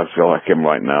 Anyway, because I feel like him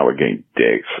right now. We're getting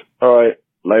dicks. All right.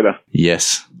 Later.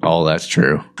 Yes, all that's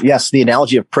true. Yes, the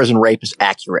analogy of prison rape is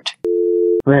accurate.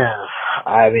 Yeah,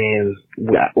 I mean,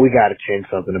 we got to change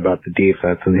something about the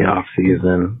defense in the off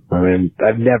season. I mean,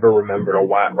 I've never remembered a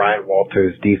Ryan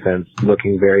Walters defense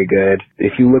looking very good.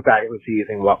 If you look back at the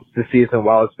season,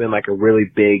 while it's been like a really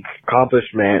big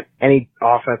accomplishment, any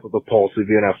offense with a pulse would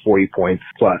be going to have 40 points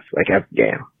plus, like every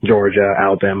game. Georgia,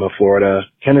 Alabama, Florida,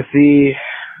 Tennessee.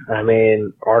 I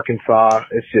mean, Arkansas,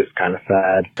 it's just kind of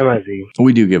sad. MIZ.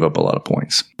 We do give up a lot of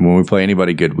points. When we play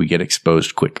anybody good, we get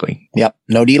exposed quickly. Yep.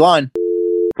 No D-line.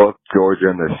 Fuck Georgia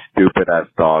and the stupid-ass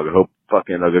dog. I hope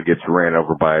fucking Nugget gets ran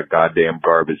over by a goddamn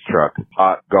garbage truck.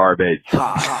 Hot garbage.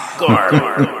 Hot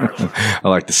garbage. I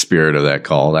like the spirit of that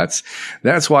call. That's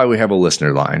why we have a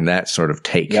listener line, that sort of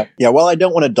take. Yep. Yeah, while I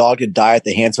don't want a dog to die at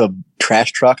the hands of a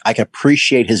trash truck, I can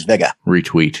appreciate his vigor.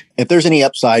 Retweet. If there's any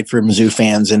upside for Mizzou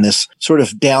fans in this sort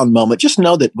of down moment, just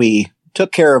know that we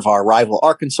took care of our rival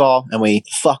Arkansas and we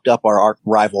fucked up our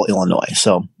rival Illinois.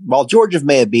 So while Georgia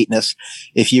may have beaten us,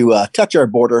 if you touch our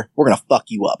border, we're going to fuck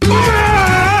you up.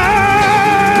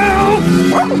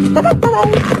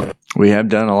 We have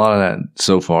done a lot of that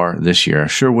so far this year. I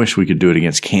sure wish we could do it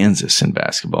against Kansas in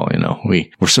basketball.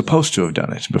 We were supposed to have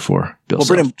done it before Bill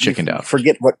chickened out.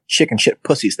 Forget what chicken shit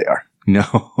pussies they are. No,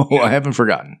 I haven't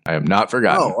forgotten. I have not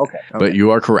forgotten. Oh, okay. But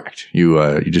you are correct.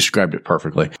 You described it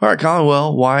perfectly. All right, Colin,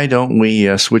 well, why don't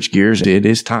we switch gears? It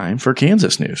is time for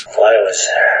Kansas news. Well, I always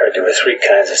heard there were three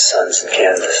kinds of suns in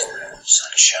Kansas.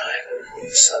 Sunshine,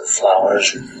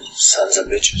 sunflowers, and sons of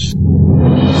bitches.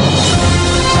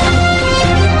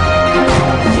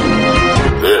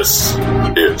 This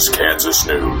is Kansas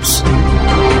News.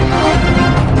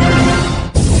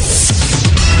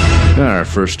 Our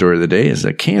first story of the day is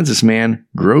a Kansas man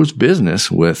grows business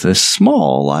with a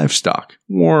small livestock,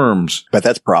 worms. But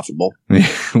that's profitable.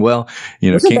 Well,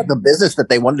 isn't that the business that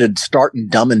they wanted to start in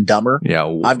Dumb and Dumber? Yeah.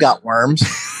 I've got worms.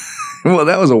 Well,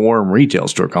 that was a worm retail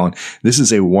store, Colin. This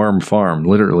is a worm farm,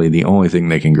 literally the only thing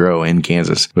they can grow in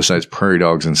Kansas besides prairie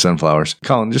dogs and sunflowers.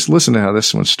 Colin, just listen to how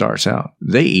this one starts out.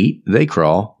 They eat, they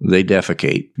crawl, they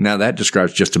defecate. Now, that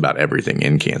describes just about everything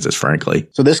in Kansas, frankly.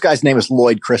 So this guy's name is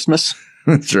Lloyd Christmas.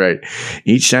 That's right.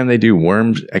 Each time they do,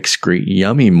 worms excrete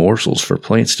yummy morsels for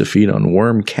plants to feed on.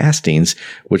 Worm castings,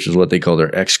 which is what they call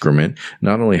their excrement,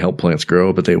 not only help plants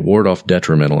grow, but they ward off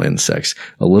detrimental insects.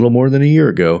 A little more than a year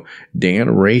ago,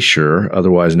 Dan Rasher,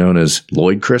 otherwise known as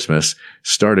Lloyd Christmas,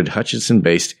 started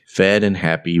Hutchinson-based Fed and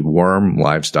Happy Worm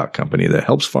Livestock Company that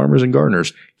helps farmers and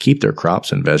gardeners keep their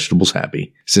crops and vegetables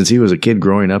happy. Since he was a kid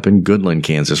growing up in Goodland,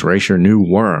 Kansas, Rasher knew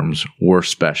worms were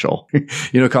special.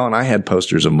 Colin, I had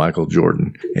posters of Michael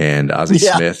Jordan and Ozzie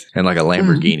Smith and like a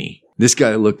Lamborghini. This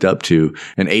guy looked up to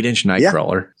an 8-inch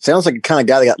nightcrawler. Sounds like the kind of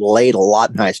guy that got laid a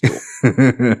lot in high school.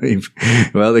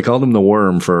 Well, they called him the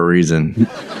Worm for a reason.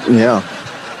 Yeah.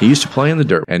 He used to play in the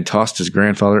dirt and tossed his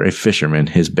grandfather, a fisherman,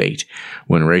 his bait.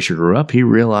 When Rasher grew up, he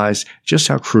realized just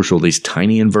how crucial these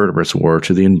tiny invertebrates were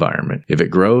to the environment. If it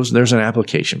grows, there's an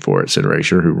application for it, said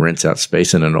Rasher, who rents out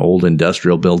space in an old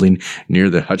industrial building near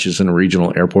the Hutchinson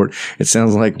Regional Airport. It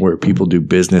sounds like where people do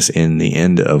business in the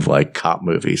end of like cop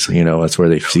movies. That's where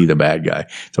they see the bad guy.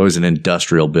 It's always an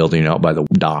industrial building out by the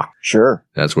dock. Sure.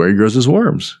 That's where he grows his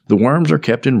worms. The worms are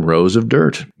kept in rows of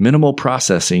dirt. Minimal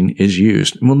processing is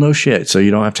used. Well, no shit. So you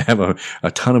don't have to have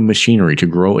a ton of machinery to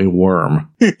grow a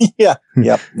worm. Yeah.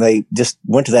 Yep. They just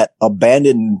went to that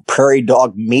abandoned prairie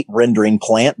dog meat rendering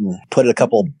plant and put a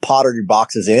couple pottery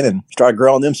boxes in and started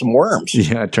growing them some worms.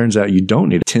 Yeah. It turns out you don't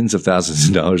need tens of thousands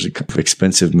of dollars of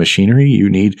expensive machinery. You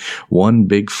need one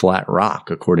big flat rock,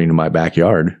 according to my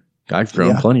backyard. I've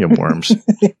grown plenty of worms.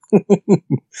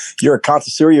 You're a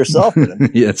connoisseur yourself.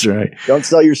 Yeah, that's right. Don't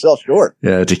sell yourself short.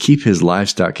 Yeah, to keep his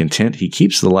livestock content, he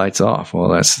keeps the lights off. Well,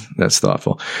 that's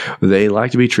thoughtful. They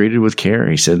like to be treated with care.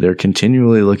 He said they're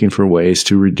continually looking for ways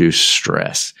to reduce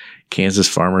stress. Kansas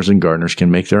farmers and gardeners can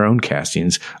make their own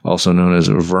castings, also known as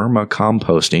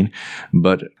vermicomposting,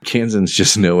 but Kansans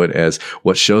just know it as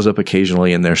what shows up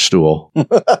occasionally in their stool.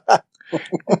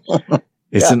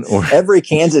 Every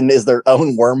Kansan is their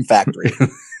own worm factory.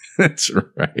 That's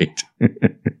right.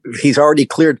 He's already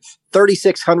cleared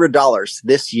 $3,600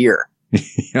 this year.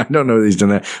 I don't know that he's done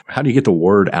that. How do you get the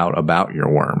word out about your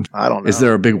worms? I don't know. Is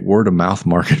there a big word of mouth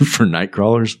market for night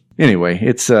crawlers? Anyway,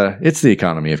 it's the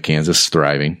economy of Kansas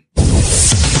thriving.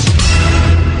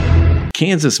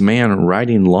 Kansas man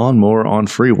riding lawnmower on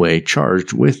freeway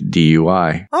charged with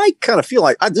DUI. I kind of feel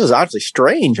like this is actually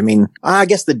strange. I mean, I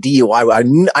guess the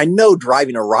DUI, I know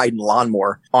driving a riding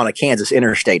lawnmower on a Kansas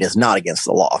interstate is not against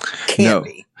the law. Can't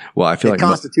be. Well, I feel it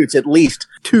constitutes at least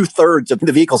 2/3 of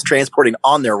the vehicles transporting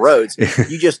on their roads.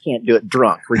 You just can't do it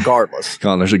drunk, regardless.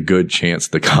 Colin, there's a good chance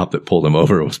the cop that pulled him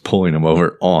over was pulling him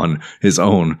over on his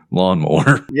own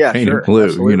lawnmower. Yeah, sure. Blue.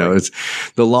 Absolutely. It's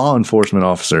the law enforcement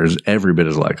officer is every bit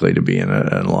as likely to be in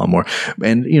a lawnmower.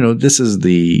 And, this is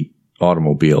the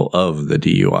automobile of the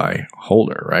DUI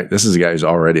holder, right? This is a guy who's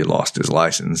already lost his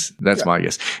license. That's my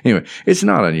guess. Anyway, it's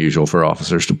not unusual for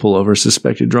officers to pull over a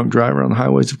suspected drunk driver on the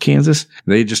highways of Kansas.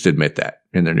 They just admit that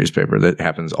in their newspaper. That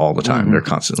happens all the time. Mm-hmm. They're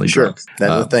constantly drunk.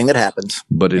 That's the thing that happens.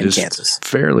 But it is Kansas.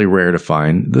 Fairly rare to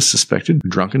find the suspected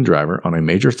drunken driver on a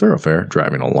major thoroughfare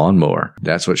driving a lawnmower.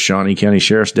 That's what Shawnee County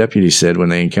Sheriff's deputies said when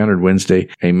they encountered Wednesday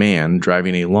a man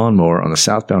driving a lawnmower on the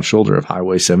southbound shoulder of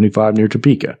Highway 75 near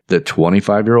Topeka. The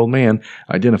 25-year-old man,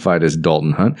 identified as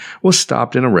Dalton Hunt, was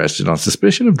stopped and arrested on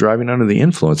suspicion of driving under the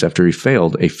influence after he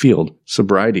failed a field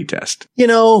sobriety test.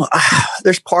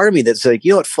 There's part of me that's like,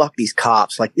 fuck these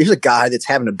cops. Like, there's a guy that's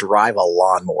that's having to drive a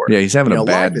lawnmower. Yeah, he's having a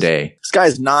bad day. This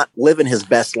guy's not living his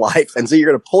best life. And so you're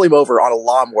going to pull him over on a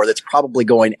lawnmower that's probably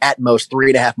going at most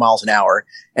 3.5 miles an hour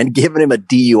and giving him a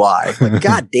DUI. Like,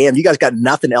 God damn, you guys got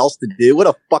nothing else to do. What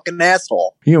a fucking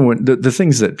asshole. You know, when the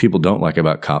things that people don't like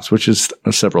about cops, which is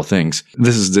several things,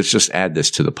 let's just add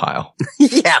this to the pile.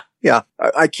 Yeah.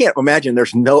 I can't imagine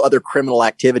there's no other criminal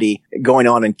activity going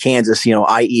on in Kansas,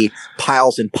 i.e.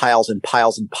 piles and piles and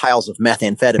piles and piles of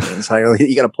methamphetamines.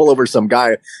 You got to pull over some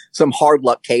guy, some hard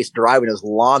luck case driving his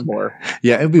lawnmower.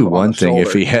 Yeah, it'd be one thing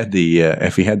if he had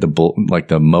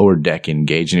the mower deck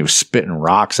engaged and he was spitting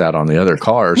rocks out on the other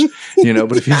cars,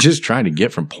 but if he's just trying to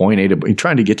get from point A to he's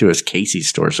trying to get to his Casey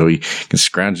store so he can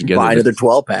scrounge together buy another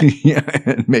 12-pack. Yeah,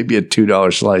 and maybe a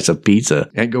 $2 slice of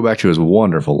pizza and go back to his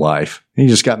wonderful life. He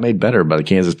just got made better by the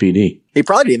Kansas PD. He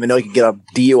probably didn't even know he could get a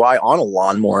DUI on a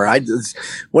lawnmower. It's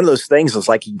one of those things. It's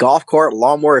like golf cart,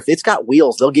 lawnmower. If it's got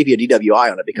wheels, they'll give you a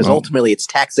DWI on it because ultimately it's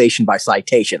taxation by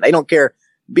citation. They don't care.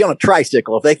 Be on a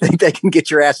tricycle. If they think they can get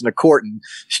your ass in a court and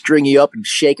string you up and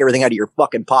shake everything out of your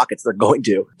fucking pockets, they're going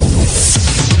to.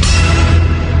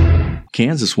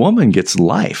 Kansas woman gets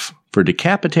life for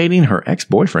decapitating her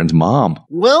ex-boyfriend's mom.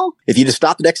 Well, if you'd have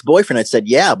stopped an ex-boyfriend, I'd said,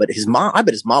 yeah, but I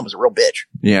bet his mom was a real bitch.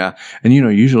 Yeah. And,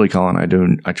 usually, Colin,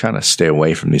 I try to stay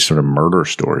away from these sort of murder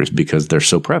stories because they're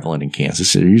so prevalent in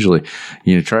Kansas. So usually,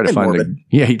 try to find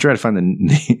you try to find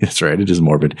that's right. It is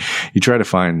morbid. You try to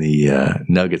find the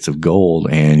nuggets of gold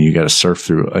and you got to surf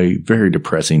through a very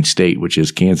depressing state, which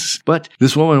is Kansas. But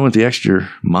this woman went the extra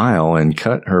mile and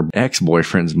cut her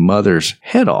ex-boyfriend's mother's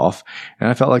head off. And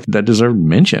I felt like that deserved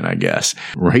mention, I guess.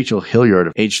 Rachel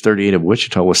Hilliard, age 38 of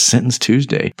Wichita, was sentenced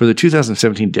Tuesday for the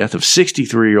 2017 death of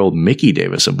 63-year-old Mickey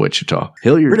Davis of Wichita.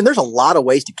 Hilliard. There's a lot of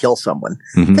ways to kill someone.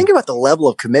 Mm-hmm. Think about the level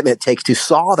of commitment it takes to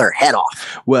saw their head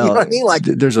off. Well, you know what I mean? Like,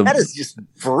 that is just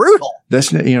brutal.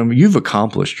 That's, you've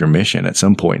accomplished your mission at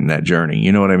some point in that journey.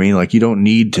 You know what I mean? Like, you don't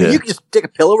need to. You can just take a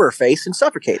pill over her face and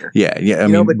suffocate her. Yeah. I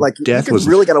mean, but like, you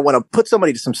really got to want to put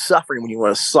somebody to some suffering when you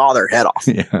want to saw their head off.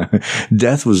 Yeah.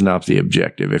 Death was not the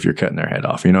objective if you're cutting their head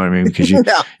off. You know what I mean? Because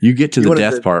you get to the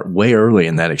death part way early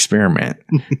in that experiment.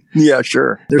 Yeah,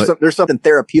 sure. There's something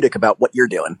therapeutic about what you're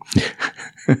doing.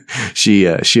 She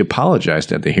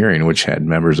apologized at the hearing, which had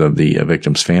members of the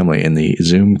victim's family in the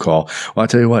Zoom call. Well, I'll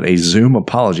tell you what, a Zoom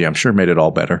apology, I'm sure made it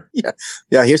all better. Yeah.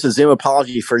 Here's a Zoom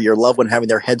apology for your loved one having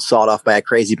their head sawed off by a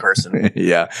crazy person.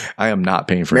 Yeah. I am not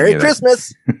paying for Merry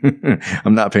Christmas.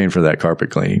 I'm not paying for that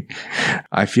carpet cleaning.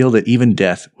 I feel that even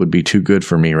death would be too good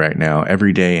for me right now.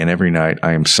 Every day and every night,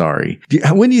 I am sorry.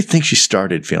 When do you think she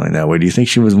started feeling that way? Do you think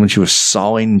when she was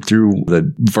sawing through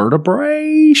the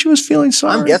vertebrae, she was feeling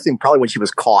sorry? I'm guessing probably when she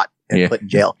was caught and put in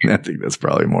jail. I think that's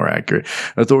probably more accurate.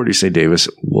 Authorities say Davis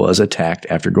was attacked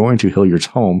after going to Hilliard's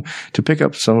home to pick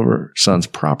up some of her son's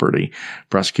property.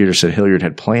 Prosecutors said Hilliard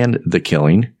had planned the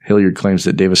killing. Hilliard claims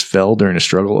that Davis fell during a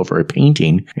struggle over a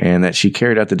painting and that she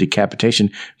carried out the decapitation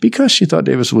because she thought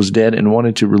Davis was dead and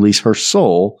wanted to release her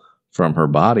soul from her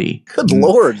body. Good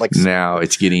Lord. Like, now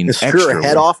it's getting extra. Screw her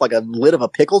head off like a lid of a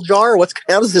pickle jar?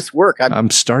 How does this work? I'm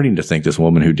starting to think this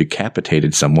woman who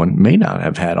decapitated someone may not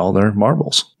have had all their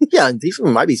marbles. Yeah, these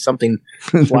might be something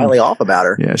slightly off about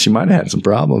her. Yeah, she might have had some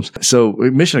problems. So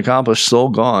mission accomplished, soul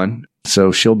gone.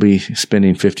 So she'll be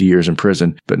spending 50 years in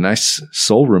prison, but nice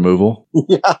soul removal.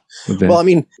 Yeah. Well, I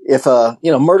mean, if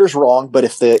murder's wrong, but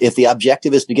if the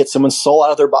objective is to get someone's soul out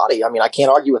of their body, I mean, I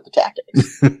can't argue with the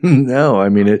tactics. No, I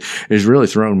mean, it's really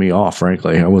thrown me off,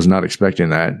 frankly. I was not expecting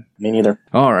that. Me neither.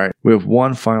 All right. We have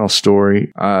one final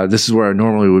story. This is where I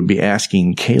normally would be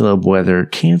asking Caleb whether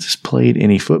Kansas played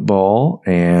any football,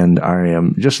 and I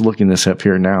am just looking this up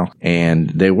here now.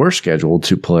 And they were scheduled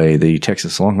to play the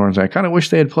Texas Longhorns. I kind of wish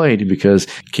they had played because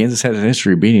Kansas had a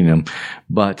history of beating them,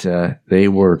 but they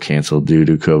were canceled due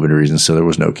to COVID reasons, so there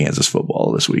was no Kansas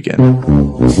football this weekend.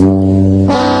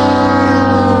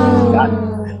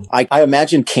 I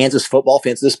imagine Kansas football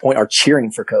fans at this point are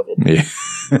cheering for COVID. Yeah.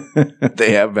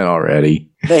 They have been already.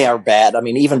 They are bad. I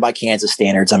mean, even by Kansas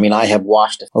standards. I mean, I have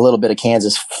watched a little bit of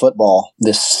Kansas football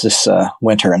this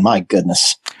winter, and my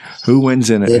goodness. Who wins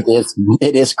in it?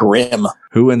 It is grim.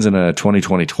 Who wins in a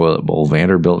 2020 toilet bowl,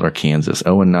 Vanderbilt or Kansas?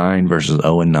 0-9 versus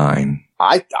 0-9.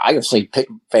 I honestly pick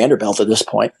Vanderbilt at this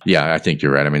point. Yeah, I think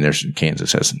you're right. I mean,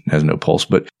 Kansas has no pulse,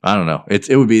 but I don't know.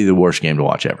 It would be the worst game to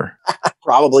watch ever.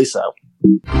 Probably so.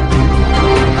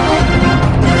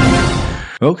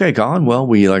 Okay, Colin. Well,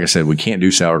 like I said, we can't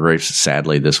do sour grapes,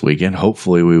 sadly, this weekend.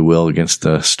 Hopefully we will against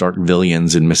the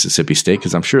Starkvillians in Mississippi State,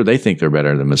 because I'm sure they think they're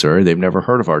better than Missouri. They've never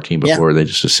heard of our team before. Yeah. They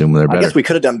just assume they're better. I guess we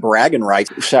could have done bragging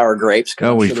rights, sour grapes.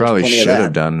 Oh, we probably should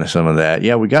have done some of that.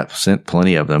 Yeah, we got sent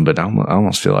plenty of them, but I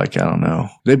almost feel like, I don't know.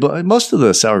 Most of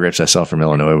the sour grapes I saw from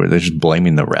Illinois, they're just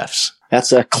blaming the refs.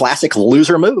 That's a classic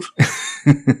loser move.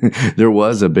 There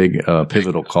was a big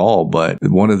pivotal call, but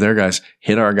one of their guys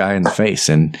hit our guy in the face.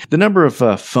 And the number of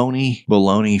phony,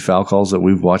 baloney foul calls that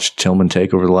we've watched Tillman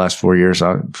take over the last 4 years,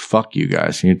 fuck you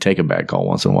guys. You take a bad call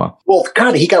once in a while. Well,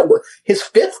 God, his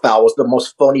fifth foul was the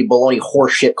most phony, baloney,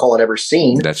 horseshit call I'd ever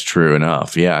seen. That's true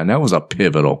enough. Yeah, and that was a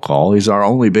pivotal call. He's our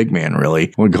only big man,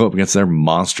 really. We'll go up against their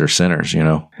monster centers, you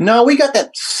know. No, we got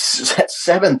that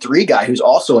 7'3" guy who's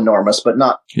also enormous, but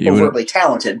not overtly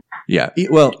talented. Yeah.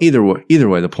 Well, either way,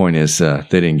 the point is they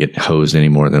didn't get hosed any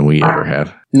more than we ever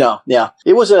have. No, yeah.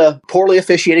 It was a poorly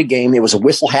officiated game. It was a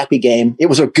whistle-happy game. It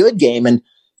was a good game, and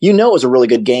it was a really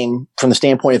good game from the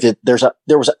standpoint of there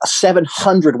was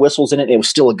 700 whistles in it. And it was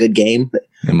still a good game.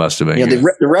 It must have been.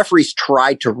 The referees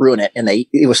tried to ruin it, and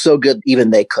it was so good even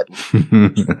they couldn't.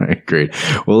 Great.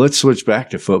 Well, let's switch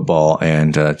back to football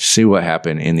and see what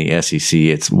happened in the SEC.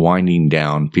 It's winding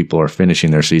down. People are finishing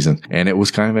their season, and it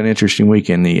was kind of an interesting week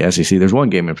in the SEC. There's one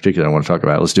game in particular I want to talk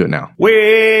about. Let's do it now. We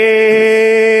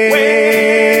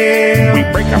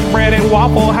break our bread at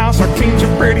Waffle House. Our teams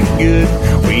are pretty good.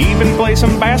 We even play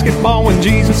some basketball when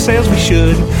Jesus says we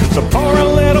should. So pour a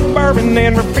little bourbon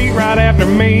and repeat right after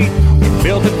me. We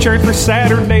built a church for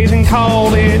Saturdays and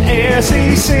called it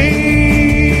SEC.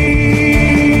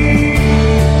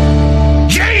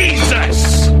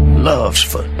 Jesus loves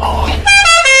football.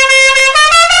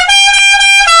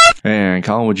 And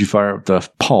Colin, would you fire up the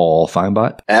Paul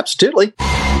Feinbot? Absolutely.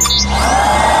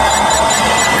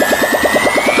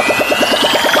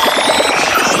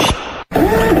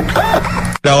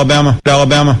 Alabama.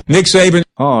 Nick Saban.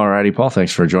 All righty, Paul.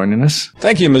 Thanks for joining us.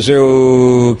 Thank you,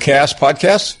 Mizzou Cast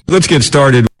Podcast. Let's get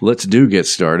started. Let's get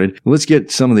started. Let's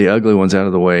get some of the ugly ones out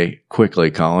of the way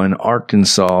quickly, Colin.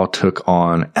 Arkansas took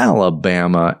on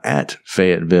Alabama at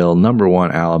Fayetteville. Number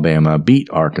 1 Alabama beat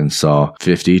Arkansas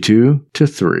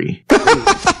 52-3.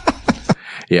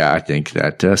 Yeah, I think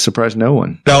that surprised no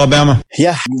one. Alabama.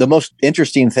 Yeah, the most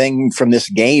interesting thing from this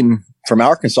game from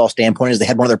Arkansas standpoint is they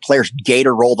had one of their players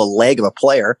gator roll the leg of a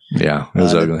player. Yeah, it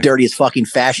was ugly. The dirtiest fucking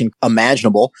fashion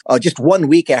imaginable. Just 1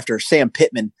 week after Sam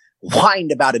Pittman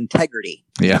whined about integrity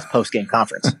in his post-game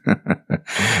conference.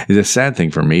 The sad thing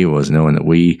for me was knowing that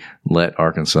we let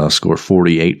Arkansas score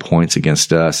 48 points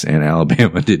against us and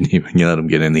Alabama didn't even let them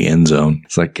get in the end zone.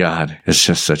 It's like, God, it's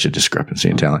just such a discrepancy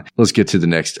in talent. Let's get to the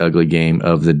next ugly game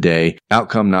of the day.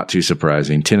 Outcome not too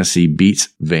surprising. Tennessee beats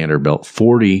Vanderbilt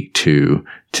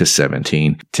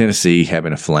 42-17. Tennessee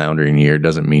having a floundering year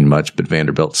doesn't mean much, but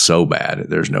Vanderbilt's so bad,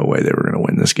 there's no way they were going to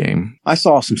win this game. I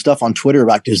saw some stuff on Twitter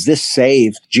about, does this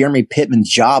save Jeremy Pittman's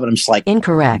job? And I'm just like,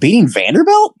 incorrect. Beating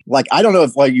Vanderbilt? Like, I don't know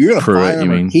if you're going to fire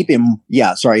him or keep him.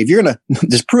 Yeah, sorry. If you're going to,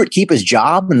 does Pruitt keep his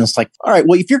job? And it's like, all right,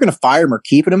 well, if you're going to fire him or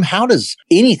keep him, how does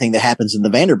anything that happens in the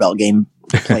Vanderbilt game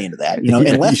play into that?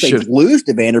 Unless they lose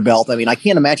to Vanderbilt, I mean, I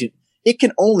can't imagine. It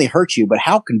can only hurt you, but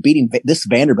how can beating this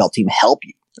Vanderbilt team help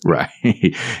you? Right.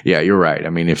 Yeah, you're right. I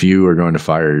mean, if you were going to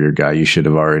fire your guy, you should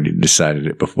have already decided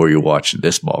it before you watched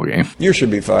this ball game. You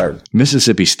should be fired.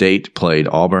 Mississippi State played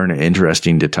Auburn.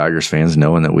 Interesting to Tigers fans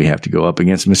knowing that we have to go up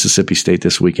against Mississippi State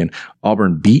this weekend.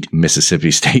 Auburn beat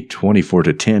Mississippi State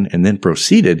 24-10 and then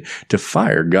proceeded to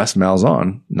fire Gus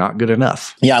Malzahn. Not good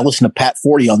enough. Yeah, I listened to Pat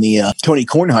Forty on the Tony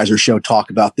Kornheiser show talk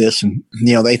about this, and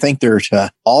they think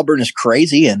Auburn is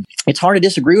crazy, and it's hard to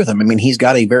disagree with him. I mean, he's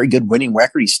got a very good winning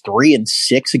record. He's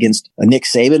 3-6 against Nick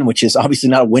Saban, which is obviously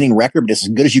not a winning record, but it's as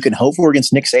good as you can hope for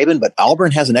against Nick Saban. But Auburn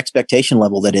has an expectation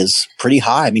level that is pretty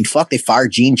high. I mean, they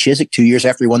fired Gene Chizik 2 years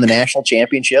after he won the national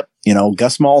championship.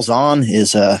 Gus Malzahn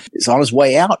is on his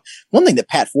way out. One thing that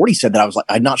Pat Forty said that I was like,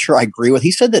 I'm not sure I agree with.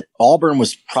 He said that Auburn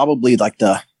was probably like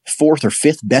the 4th or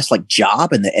 5th best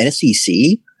job in the SEC.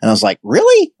 And I was like,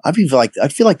 really? I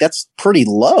feel like that's pretty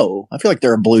low. I feel like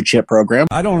they're a blue chip program.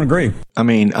 I don't agree. I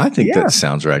mean, I think that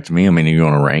sounds right to me. I mean, you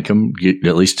want to rank them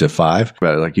at least to 5,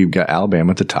 but you've got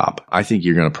Alabama at the top. I think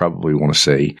you're going to probably want to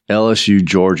say LSU,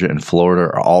 Georgia, and Florida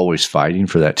are always fighting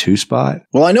for that 2 spot.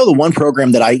 Well, I know the one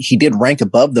program that he did rank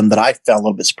above them that I found a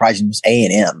little bit surprising was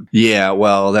A&M. Yeah,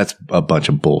 well, that's a bunch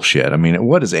of bullshit. I mean,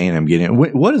 what is A&M getting?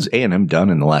 What has A&M done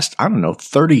in the last,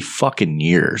 30 fucking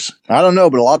years? I don't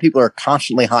know, but a lot of people are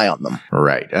constantly high on them.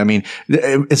 Right. I mean,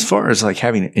 as far as like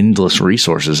having endless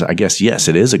resources, I guess, yes,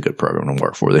 it is a good program to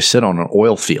work for. They sit on an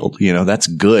oil field, that's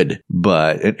good.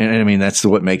 But, and I mean, that's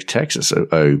what makes Texas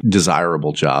a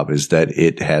desirable job, is that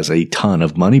it has a ton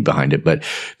of money behind it. But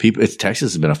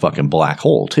Texas has been a fucking black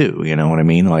hole too. You know what I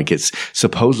mean? Like, it's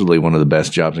supposedly one of the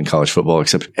best jobs in college football,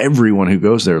 except everyone who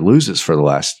goes there loses for the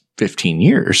last 15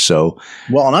 years. So,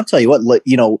 well, and I'll tell you what,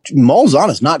 Malzahn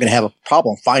is not going to have a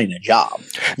problem finding a job.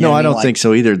 No, I don't think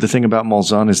so either. The thing about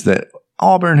Malzahn is that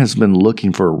Auburn has been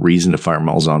looking for a reason to fire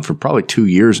Malzahn for probably 2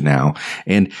 years now.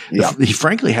 And he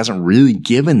frankly hasn't really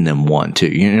given them one to,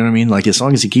 you know what I mean? Like, as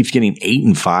long as he keeps getting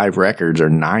 8-5 records or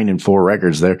 9-4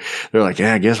 records, they're like,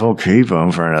 yeah, I guess we'll keep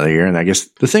him for another year. And I guess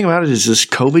the thing about it is this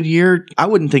COVID year, I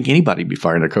wouldn't think anybody would be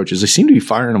firing their coaches. They seem to be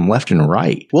firing them left and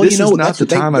right. Well, this is not the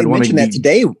time I'd want to mention that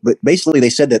today, but basically they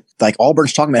said that like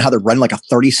Auburn's talking about how they're running like a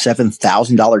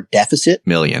 $37,000 deficit.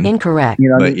 Million. Incorrect.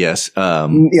 But yes.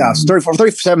 It's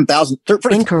 37,000.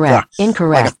 Incorrect.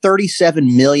 Incorrect. Like a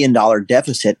 $37 million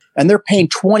deficit, and they're paying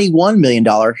 $21 million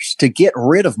to get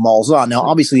rid of Malzahn. Now,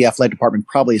 obviously, the athletic department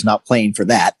probably is not playing for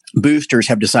that. Boosters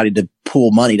have decided to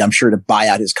pool money, I'm sure, to buy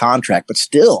out his contract, but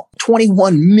still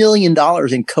 $21 million in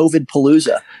COVID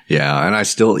palooza. Yeah. And I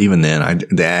still, even then,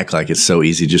 they act like it's so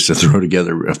easy just to throw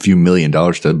together a few $1 million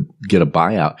to get a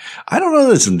buyout. I don't know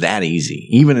that it's that easy,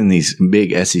 even in these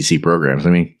big SEC programs.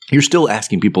 I mean, you're still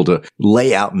asking people to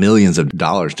lay out millions of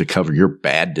dollars to cover your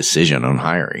bad decision on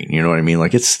hiring. You know what I mean?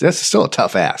 Like, that's still a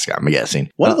tough ask, I'm guessing.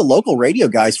 One of the local radio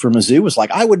guys from Mizzou was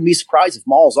like, I wouldn't be surprised if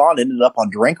Malzahn ended up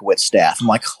on Drinkowitz's staff. I'm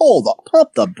like, hold up,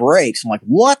 pump the brakes. I'm like,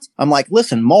 what? I'm like,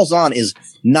 listen, Malzahn is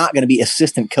not going to be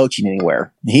assistant coaching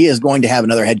anywhere. He is going to have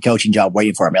another head coaching job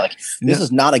waiting for him. Like, this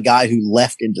is not a guy who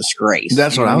left in disgrace.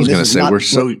 That's what I was going to say.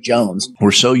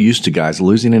 We're so used to guys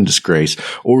losing in disgrace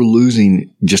or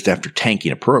losing just after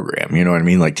tanking a program. You know what I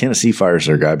mean? Like, Tennessee fires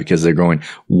their guy because they're going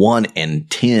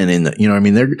 1-10 in the, you know what I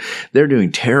mean? They're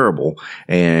doing terrible.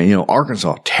 And,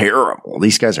 Arkansas, terrible.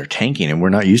 These guys are tanking, and we're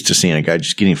not used to seeing a guy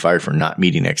just getting fired for not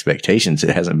meeting expectations.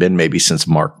 It hasn't been maybe since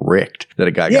Mark Richt that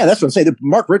a guy that's what I'm saying.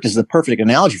 Mark Richt is the perfect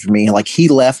analogy for me. Like, he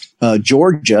left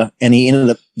Georgia and he ended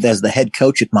up as the head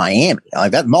coach at Miami.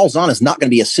 Like, that Malzahn is not going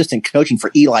to be assistant coaching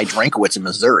for Eli Drinkwitz in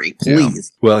Missouri.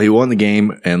 Please. Yeah. Well, he won the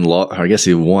game and I guess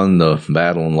he won the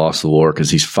battle and lost the war because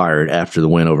he's fired after the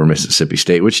win over Mississippi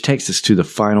State, which takes us to the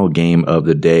final game of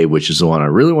the day, which is the one I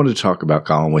really wanted to talk about,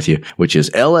 Colin, with you, which is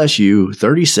LSU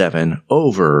 37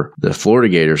 over the Florida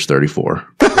Gators 34.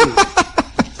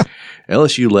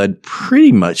 LSU led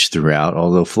pretty much throughout,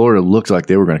 although Florida looked like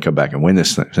they were going to come back and win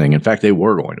this thing. In fact, they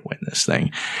were going to win this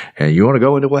thing. And you want to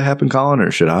go into what happened, Colin, or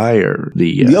should I? Or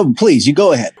please, you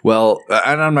go ahead. Well,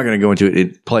 I'm not going to go into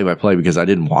it play by play because I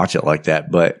didn't watch it like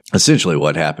that. But essentially,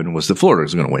 what happened was that Florida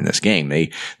was going to win this game.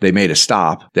 They made a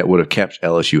stop that would have kept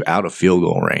LSU out of field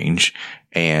goal range.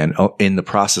 And in the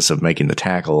process of making the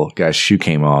tackle, guy's shoe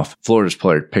came off. Florida's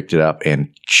player picked it up and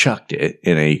chucked it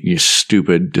in a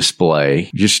stupid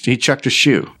display. He chucked a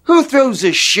shoe. Who throws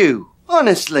a shoe?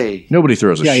 Honestly. Nobody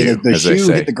throws a shoe, the as shoe they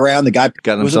say. Hit the ground. The guy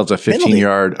got themselves a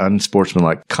 15-yard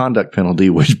unsportsmanlike conduct penalty,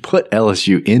 which put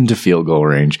LSU into field goal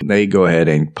range. They go ahead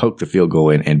and poke the field goal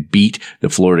in and beat the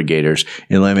Florida Gators,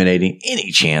 eliminating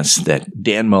any chance that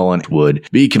Dan Mullen would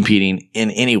be competing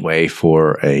in any way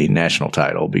for a national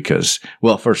title because,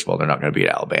 well, first of all, they're not going to beat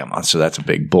Alabama, so that's a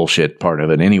big bullshit part of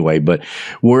it anyway. But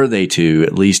were they to,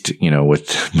 at least,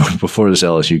 before this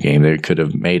LSU game, they could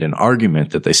have made an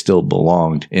argument that they still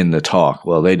belonged in the talk.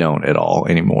 Well, they don't at all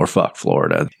anymore. Fuck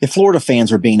Florida. If Florida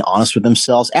fans are being honest with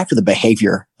themselves after the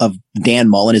behavior of Dan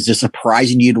Mullen, is it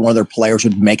surprising to you that one of their players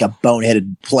would make a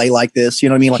boneheaded play like this? You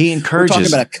know what I mean? Like, he encourages. We're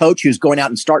talking about a coach who's going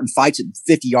out and starting fights at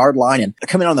the 50-yard line and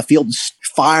coming on the field and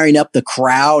firing up the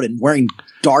crowd and wearing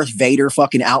Darth Vader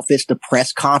fucking outfits to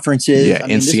press conferences. Yeah,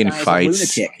 instigating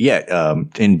fights. Yeah,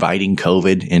 inviting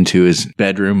COVID into his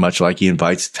bedroom, much like he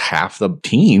invites half the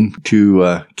team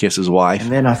to kiss his wife.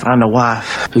 And then I find a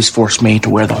wife who's forced me to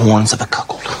wear the horns of a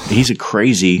cuckold. He's a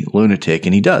crazy lunatic,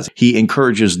 and he does. He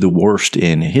encourages the worst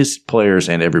in his players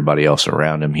and everybody else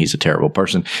around him. He's a terrible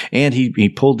person. And he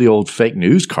pulled the old fake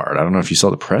news card. I don't know if you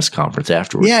saw the press conference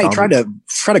afterwards. Yeah, he tried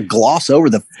to gloss over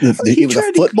he was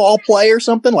a football play or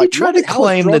something. Like, he tried to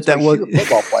claim that was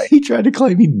football play. He tried to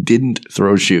claim he didn't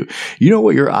throw a shoe. You know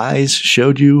what your eyes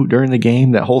showed you during the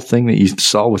game? That whole thing that you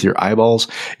saw with your eyeballs?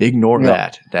 Ignore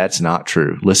that. That's not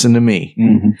true. Listen to me.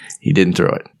 Mm-hmm. He didn't throw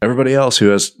it. Everybody else who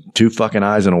has two fucking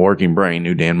eyes and a working brain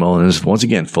knew Dan Mullen is once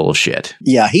again full of shit.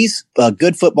 Yeah, he's a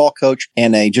good football coach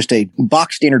and just a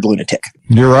box standard lunatic.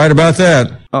 You're right about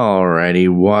that.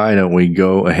 Alrighty, why don't we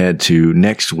go ahead to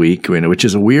next week, which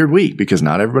is a weird week because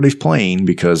not everybody's playing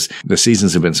because the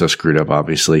seasons have been so screwed up,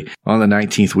 obviously. On the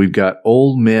 19th, we've got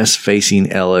Ole Miss facing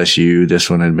LSU. This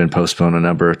one had been postponed a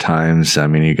number of times. I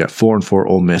mean, you got 4-4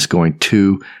 Ole Miss going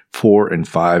 2-4-5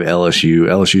 LSU.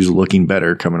 LSU's looking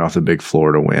better coming off the big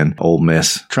Florida win. Ole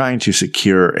Miss trying to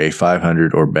secure a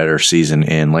 500 or better season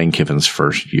in Lane Kiffin's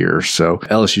first year. So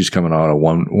LSU's coming out a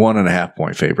 1.5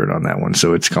 point favorite on that one.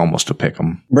 So it's almost a pick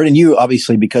 'em. Brendan, you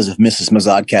obviously, because of Mrs.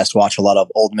 Mazodcast, watch a lot of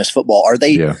Ole Miss football. Are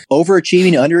they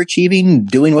overachieving, underachieving,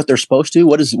 doing what they're supposed to?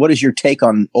 What is your take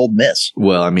on Ole Miss?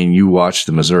 Well, I mean, you watched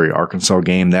the Missouri-Arkansas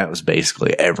game. That was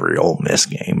basically every Ole Miss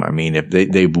game. I mean, if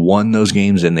they've won those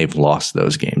games and they've lost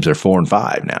those games. They're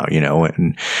 4-5 now,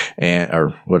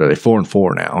 or what are they?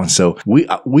 4-4 now. And so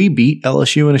we beat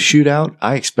LSU in a shootout.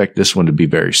 I expect this one to be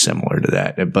very similar to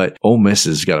that. But Ole Miss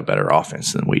has got a better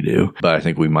offense than we do. But I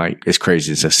think we might, as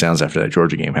crazy as this sounds after that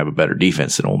Georgia game, have a better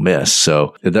defense than Ole Miss.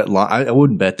 So that line, I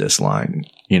wouldn't bet this line.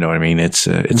 You know what I mean? It's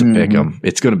a pick 'em.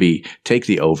 It's going to be take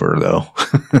the over though.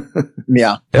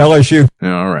 Yeah. LSU.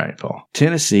 All right, Paul.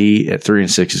 Tennessee at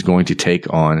 3-6 is going to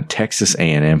take on Texas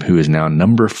A&M, who is now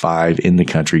number 5 in the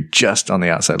country, just on the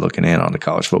outside looking in on the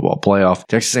college football playoff.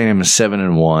 Texas A&M is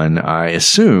 7-1. I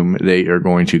assume they are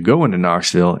going to go into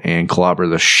Knoxville and clobber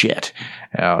the shit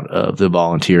out of the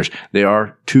Volunteers. They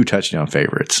are 2 touchdown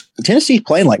favorites. Tennessee's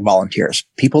playing like volunteers,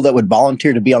 people that would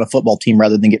volunteer to be on a football team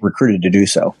rather than get recruited to do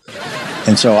so.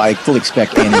 And so I fully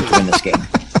expect A&M to win this game.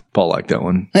 Paul liked that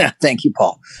one. Thank you,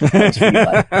 Paul.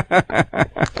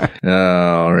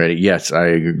 Alrighty. Yes, I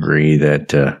agree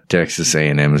that Texas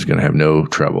A&M is going to have no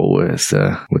trouble with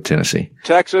Tennessee.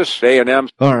 Texas A&M.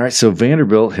 All right. So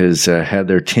Vanderbilt has had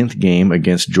their 10th game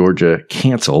against Georgia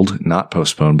canceled, not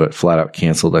postponed, but flat out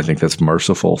canceled. I think that's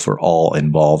merciful for all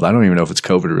involved. I don't even know if it's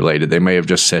COVID related. They may have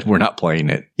just said we're not playing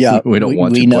it. Yeah, we don't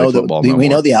want to play football. We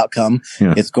know the outcome.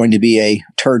 Yeah. It's going to be a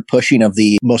turd pushing of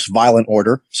the most violent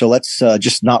order. So let's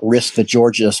just not risk the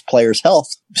Georgia's players'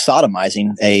 health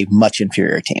sodomizing a much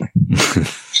inferior team.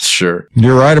 Sure.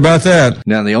 You're right about that.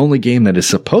 Now, the only game that is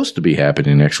supposed to be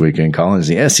happening next weekend, Colin, is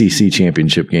the SEC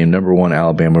championship game. Number 1,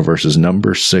 Alabama versus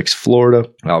number 6, Florida.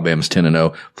 Alabama's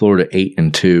 10-0. Florida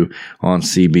 8-2 on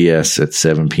CBS at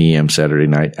 7 p.m. Saturday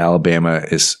night. Alabama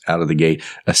is out of the gate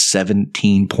a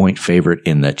 17-point favorite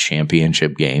in the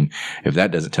championship game. If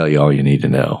that doesn't tell you all you need to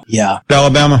know. Yeah.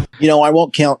 Alabama. I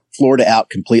won't count Florida out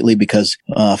completely because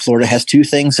Florida has 2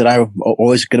 things that I'm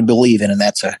always going to believe in, and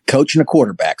that's a coach and a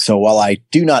quarterback. So while I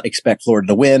do not expect Florida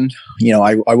to win,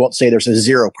 I won't say there's a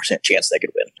 0% chance they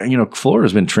could win.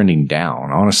 Florida's been trending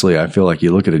down. Honestly, I feel like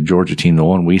you look at a Georgia team, the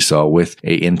one we saw with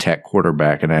a intact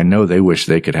quarterback, and I know they wish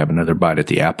they could have another bite at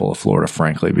the apple of Florida,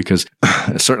 frankly, because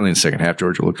certainly in the second half,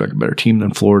 Georgia looked like a better team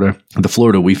than Florida. The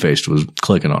Florida we faced was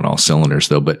clicking on all cylinders,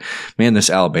 though. But man, this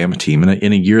Alabama team,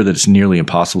 in a year that it's nearly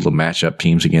impossible to match up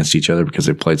teams against each other because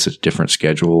they've played such different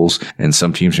schedules, and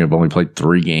some teams have only played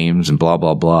 3 games and blah,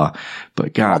 blah, blah.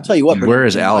 But God, I'll tell you what, where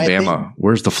is Alabama?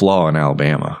 Where's the flaw in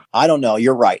Alabama? I don't know.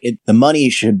 You're right. The money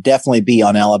should definitely be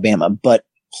on Alabama, but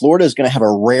Florida is going to have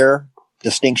a rare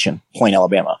distinction playing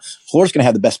Alabama. Florida's going to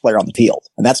have the best player on the field,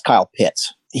 and that's Kyle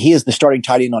Pitts. He is the starting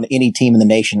tight end on any team in the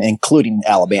nation, including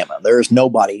Alabama. There is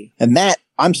nobody. And that,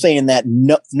 I'm saying that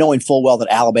knowing full well that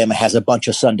Alabama has a bunch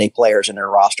of Sunday players in their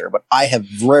roster, but I have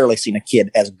rarely seen a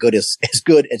kid as good,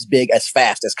 as big, as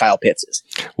fast as Kyle Pitts is.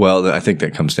 Well, I think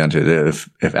that comes down to if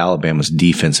Alabama's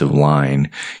defensive line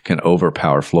can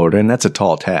overpower Florida, and that's a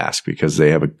tall task because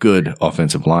they have a good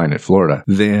offensive line at Florida,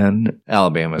 then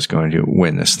Alabama is going to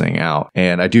win this thing out.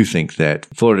 And I do think that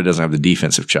Florida doesn't have the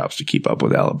defensive chops to keep up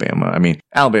with Alabama. I mean,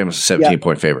 Alabama's a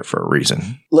 17-point favorite for a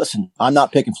reason. Listen, I'm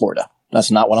not picking Florida.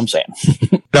 That's not what I'm saying.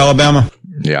 Alabama.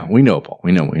 Yeah, we know, Paul.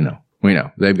 We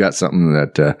know. They've got something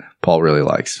that Paul really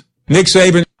likes. Nick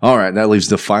Saban. All right, that leaves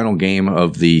the final game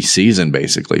of the season,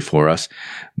 basically, for us.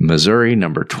 Missouri,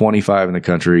 number 25 in the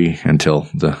country until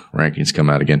the rankings come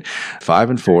out again.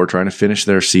 5-4, trying to finish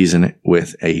their season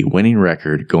with a winning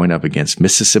record, going up against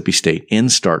Mississippi State in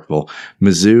Starkville.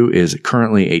 Mizzou is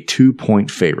currently a 2-point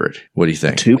favorite. What do you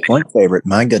think? 2-point favorite.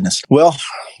 My goodness. Well,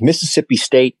 Mississippi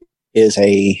State is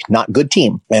a not good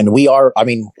team. And we are,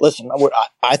 listen,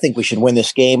 I think we should win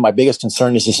this game. My biggest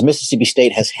concern is this Mississippi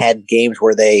State has had games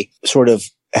where they sort of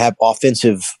have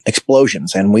offensive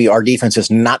explosions, and our defense has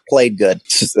not played good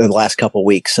the last couple of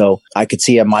weeks. So I could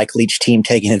see a Mike Leach team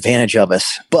taking advantage of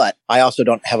us. But I also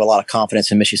don't have a lot of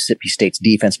confidence in Mississippi State's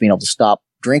defense being able to stop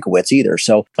Drinkowitz either.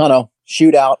 So I don't know.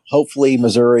 shootout. Hopefully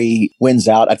Missouri wins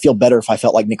out. I'd feel better if I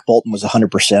felt like Nick Bolton was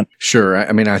 100%. Sure.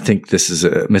 I mean, I think this is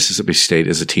Mississippi State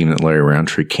is a team that Larry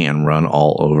Roundtree can run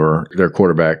all over. Their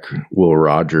quarterback, Will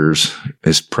Rogers,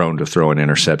 is prone to throwing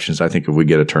interceptions. I think if we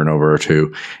get a turnover or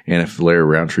two, and if Larry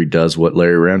Roundtree does what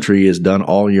Larry Roundtree has done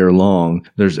all year long,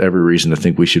 there's every reason to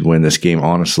think we should win this game.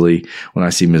 Honestly, when I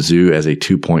see Mizzou as a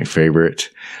 2-point favorite,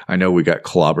 I know we got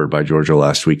clobbered by Georgia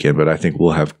last weekend, but I think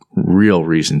we'll have real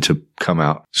reason to come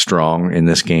out strong in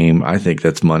this game. I think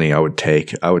that's money I would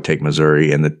take. I would take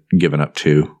Missouri and giving up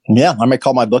 2. Yeah, I may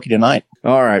call my bookie tonight.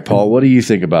 All right, Paul, what do you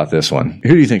think about this one? Who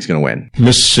do you think is going to win?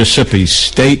 Mississippi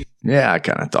State. Yeah, I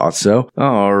kind of thought so.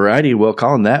 All righty. Well,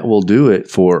 Colin, that will do it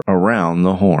for Around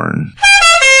the Horn.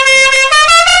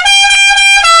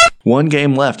 One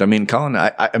game left. I mean, Colin,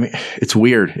 I mean, it's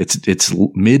weird. It's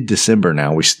mid-December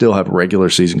now. We still have regular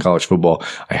season college football.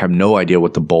 I have no idea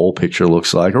what the bowl picture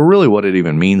looks like or really what it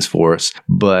even means for us.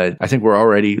 But I think we're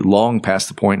already long past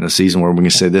the point in the season where we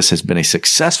can say this has been a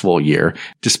successful year,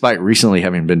 despite recently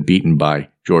having been beaten by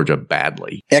Georgia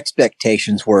badly.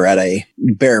 Expectations were at a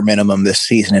bare minimum this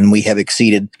season, and we have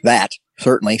exceeded that.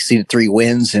 Certainly exceeded 3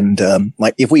 wins. And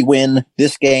like if we win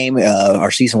this game,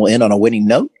 our season will end on a winning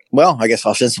note. Well, I guess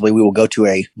ostensibly we will go to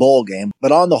a bowl game.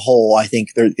 But on the whole, I think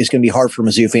it's going to be hard for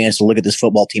Mizzou fans to look at this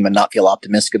football team and not feel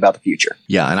optimistic about the future.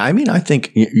 Yeah, and I mean, I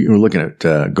think you're looking at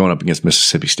going up against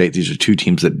Mississippi State. These are 2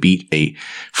 teams that beat a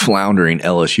floundering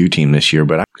LSU team this year.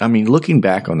 But I mean, looking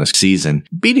back on this season,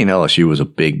 beating LSU was a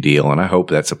big deal, and I hope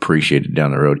that's appreciated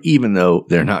down the road, even though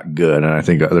they're not good. And I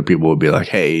think other people would be like,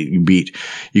 hey,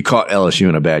 you caught LSU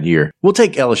in a bad year. We'll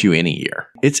take LSU any year.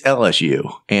 It's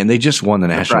LSU, and they just won the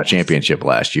national championship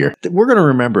last year. We're going to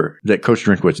remember that Coach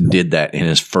Drinkwitz did that in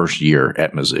his first year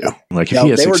at Mizzou. Like, if he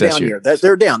has success here,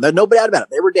 they're down. There's no doubt about it.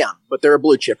 They were down, but they're a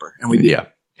blue chipper, and we beat them.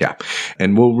 Yeah.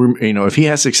 And we'll, if he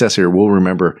has success here, we'll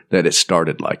remember that it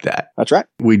started like that. That's right.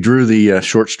 We drew the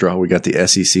short straw. We got the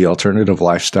SEC Alternative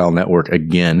Lifestyle Network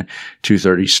again,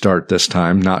 2:30 start this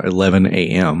time, not 11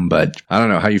 a.m. But I don't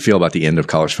know how you feel about the end of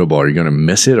college football. Are you going to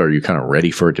miss it? Or are you kind of ready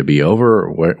for it to be over?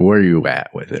 Or where are you at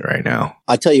with it right now?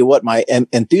 I tell you what, my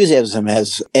enthusiasm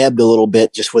has ebbed a little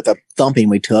bit just with the thumping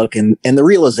we took and the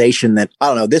realization that, I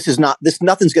don't know,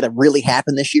 nothing's going to really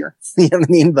happen this year. You know what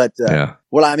I mean? But,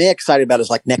 what I'm excited about is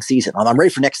like next season. I'm ready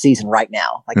for next season right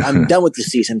now. Like I'm done with this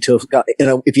season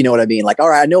if you know what I mean. Like, all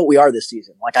right, I know what we are this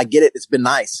season. Like I get it. It's been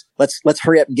nice. Let's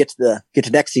hurry up and get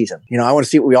to next season. I want to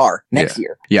see what we are next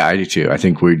year. Yeah, I do too. I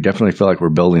think we definitely feel like we're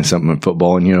building something in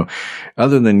football. And,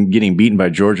 other than getting beaten by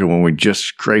Georgia when we just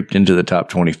scraped into the top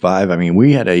 25, I mean,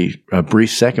 we had a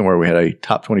brief second where we had a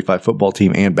top 25 football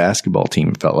team and basketball team,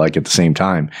 it felt like, at the same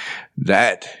time.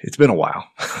 It's been a while.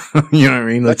 You know what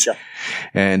I mean?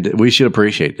 And we should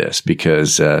appreciate this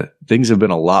because things have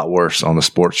been a lot worse on the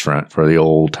sports front for the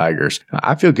old Tigers.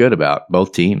 I feel good about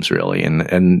both teams, really.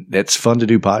 And it's fun to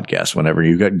do podcasts whenever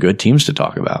you've got good teams to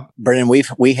talk about. Brendan,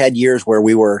 we had years where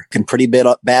we were pretty bad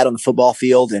on the football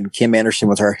field, and Kim Anderson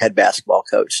was our head basketball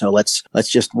coach. So let's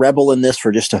just revel in this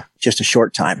for just a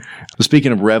short time.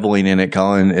 Speaking of reveling in it,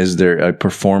 Colin, is there a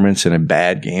performance in a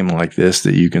bad game like this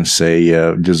that you can say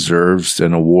deserves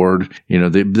an award?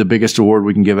 The biggest award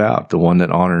we can give out, the one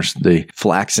that honors the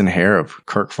flaxen hair of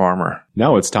Kirk Farmer.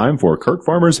 Now it's time for Kirk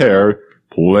Farmer's Hair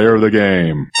Player of the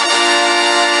Game.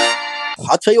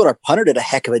 I'll tell you what, our punter did a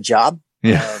heck of a job.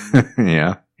 Yeah,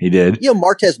 yeah, he did.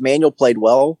 Martez Manuel played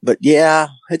well, but yeah,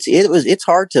 it's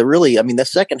hard to really. I mean, the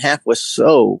second half was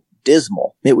so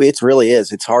dismal. It really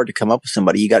is. It's hard to come up with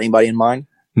somebody. You got anybody in mind?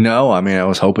 No, I mean, I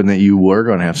was hoping that you were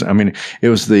going to have some. I mean, it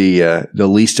was the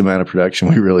least amount of production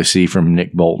we really see from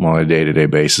Nick Bolton on a day-to-day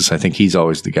basis. I think he's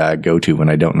always the guy I go to when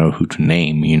I don't know who to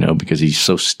name, because he's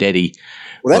so steady.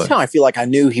 Well, that's how I feel like I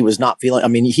knew he was not feeling. I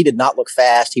mean, he did not look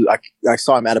fast. I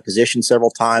saw him out of position several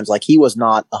times. Like he was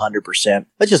not 100%.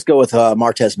 Let's just go with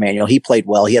Martez Manuel. He played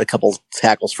well. He had a couple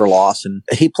tackles for loss, and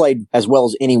he played as well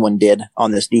as anyone did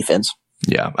on this defense.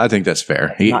 Yeah, I think that's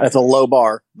fair. That's a low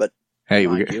bar, but. Hey,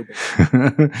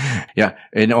 yeah.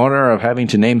 In honor of having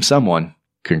to name someone,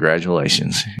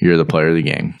 congratulations. You're the player of the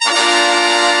game.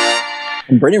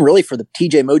 And Brendan, really for the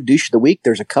TJ Moe Douche of the Week,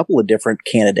 there's a couple of different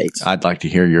candidates. I'd like to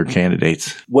hear your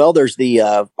candidates. Well, there's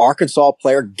the Arkansas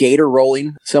player gator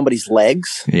rolling somebody's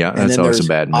legs. Yeah, that's always a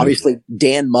bad move. Obviously,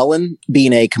 Dan Mullen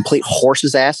being a complete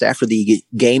horse's ass after the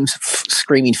game's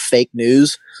screaming fake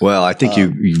news. Well, I think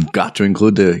you've got to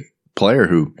include the player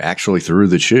who actually threw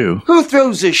the shoe. Who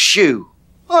throws a shoe?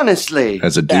 Honestly.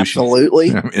 As a douche.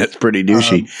 Absolutely. I mean, that's pretty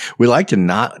douchey. We like to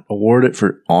not award it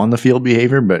for on-the-field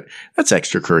behavior, but that's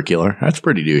extracurricular. That's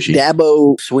pretty douchey.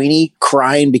 Dabo Sweeney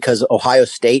crying because Ohio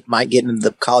State might get into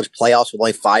the college playoffs with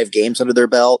only 5 games under their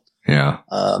belt. Yeah.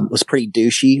 Was pretty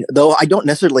douchey. Though I don't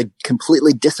necessarily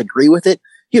completely disagree with it.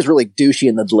 He was really douchey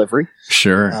in the delivery.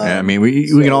 Sure. I mean, we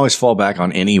can always fall back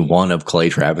on any one of Clay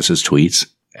Travis's tweets.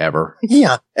 Ever.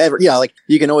 Yeah, ever. Yeah, like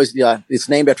you can always, it's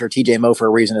named after TJ Moe for a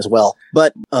reason as well.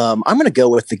 But I'm going to go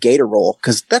with the gator roll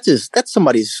because that's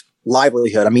somebody's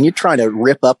livelihood. I mean, you're trying to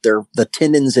rip up the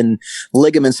tendons and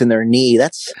ligaments in their knee.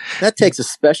 That takes a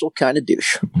special kind of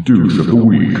douche. Douche of the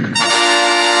week.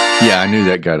 Yeah, I knew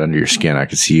that got under your skin. I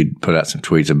could see you'd put out some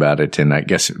tweets about it, and I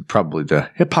guess probably the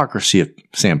hypocrisy of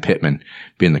Sam Pittman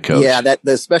being the coach. Yeah,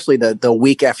 especially the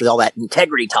week after all that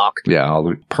integrity talk. Yeah, all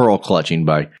the pearl clutching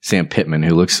by Sam Pittman,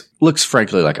 who looks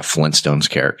frankly like a Flintstones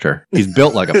character. He's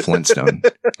built like a Flintstone,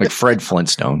 like Fred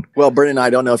Flintstone. Well, Brennan, I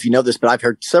don't know if you know this, but I've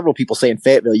heard several people say in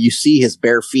Fayetteville, you see his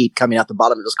bare feet coming out the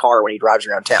bottom of his car when he drives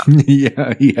around town.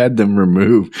 Yeah, he had them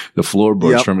remove the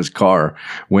floorboards from his car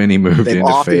when he moved They've into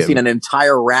often Fayetteville. seen an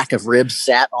entire rack of ribs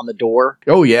sat on the door.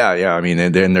 Oh, yeah. I mean,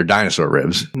 they're dinosaur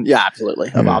ribs. Yeah,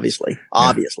 absolutely. Obviously.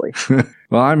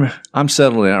 Well, I'm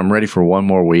settled in. I'm ready for one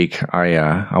more week.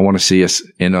 I want to see us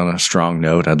end on a strong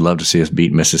note. I'd love to see us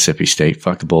beat Mississippi State.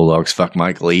 Fuck the Bulldogs. Fuck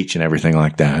Mike Leach and everything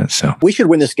like that. So we should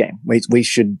win this game. We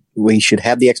should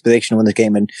have the expectation to win this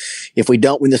game. And if we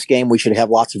don't win this game, we should have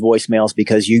lots of voicemails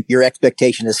because your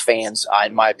expectation as fans,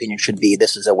 in my opinion, should be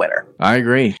this is a winner. I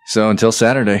agree. So until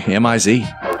Saturday, M-I-Z.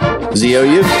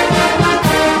 Z-O-U.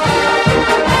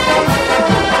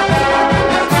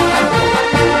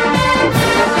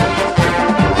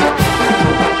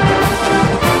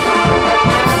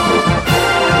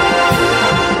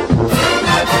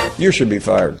 You should be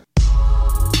fired.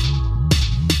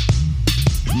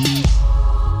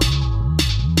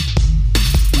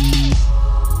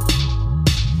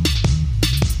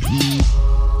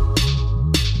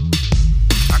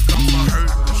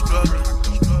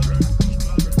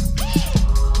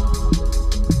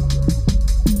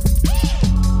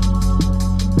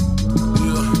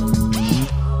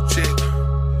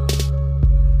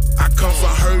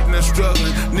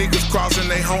 Crossing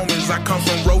they homies, I come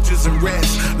from roaches and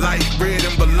rats, like bread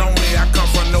and bologna. I come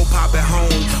from no pop at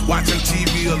home, watching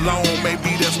TV alone.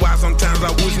 Maybe that's why sometimes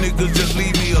I wish niggas just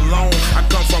leave me alone. I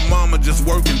come from mama just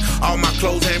working, all my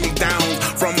clothes hand me down.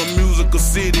 From a musical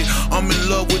city, I'm in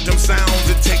love with them sounds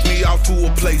that take me out to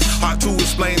a place hard to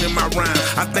explain in my rhyme.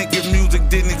 I think if music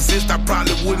didn't exist, I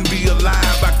probably wouldn't be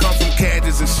alive. I come from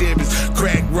caddies and Chevys,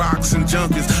 crack rocks and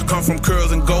junkies. Come from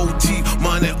curls and gold teeth,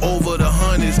 money over the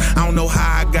hundreds. I don't know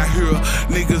how I got here.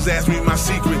 Niggas ask me my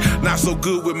secret, not so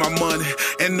good with my money.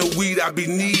 And the weed I be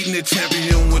needing, the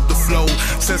champion with the flow.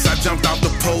 Since I jumped off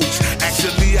the post,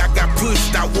 actually I got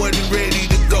pushed, I wasn't ready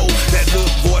to go. That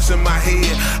little voice in my head,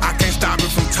 I can't stop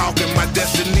it from talking. My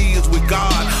destiny is with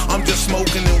God, I'm just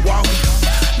smoking and walking.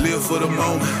 Live for the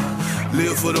moment,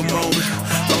 live for the moment.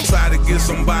 Don't try to give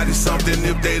somebody something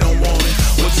if they don't want it.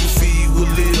 What you feed will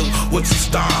live, what you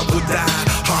starve will die.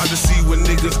 Hard to see when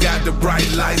niggas got the bright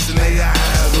lights in their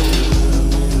eyes. Ooh.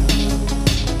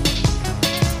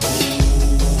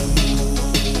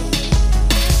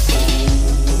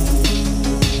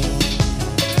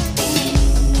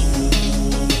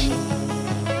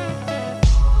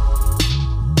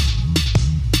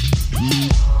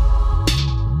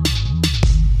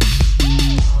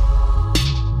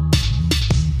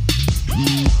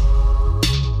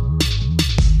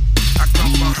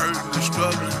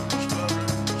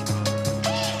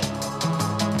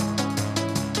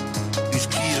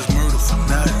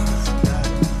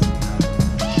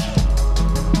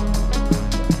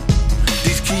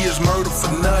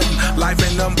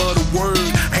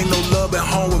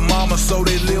 So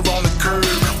they live on the curb,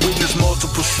 witness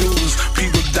multiple shootings,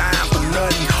 people dying for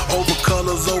nothing, over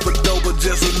colors, over dope, but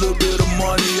just a little bit of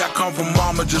money. I come from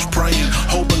mama just praying,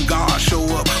 hoping God show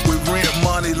up, with rent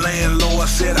money laying low. I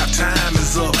said our time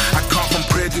is up. I come from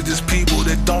prejudiced people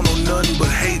that don't know nothing but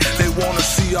hate. They wanna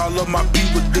see all of my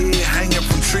people dead, hanging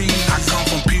from trees. I come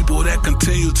from people that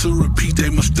continue to repeat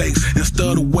their mistakes,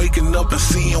 instead of waking up and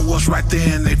seeing what's right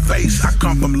there in their face. I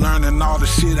come from learning all the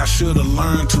shit I should've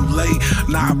learned too late.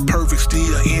 Not perfect,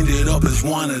 still ended up as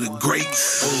one of the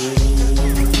greats.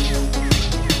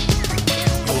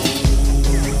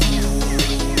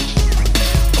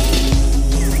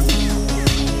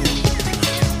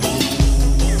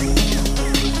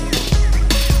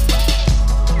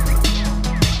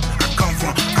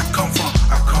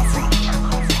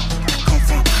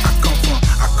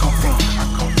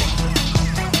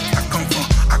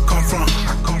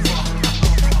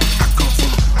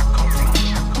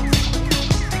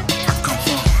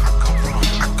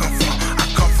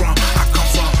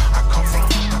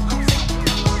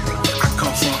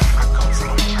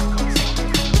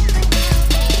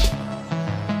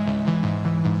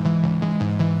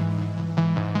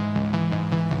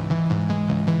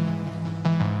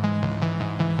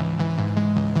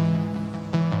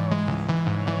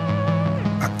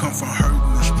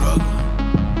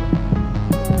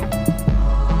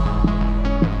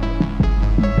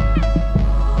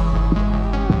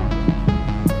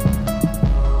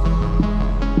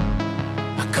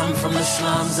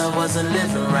 cause I wasn't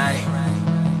living right.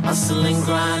 Hustling,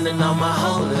 grinding all my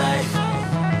whole life.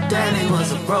 Daddy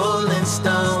was a rolling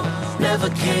stone, never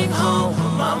came home,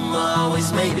 but mama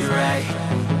always made it right.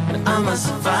 And I'm a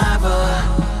survivor,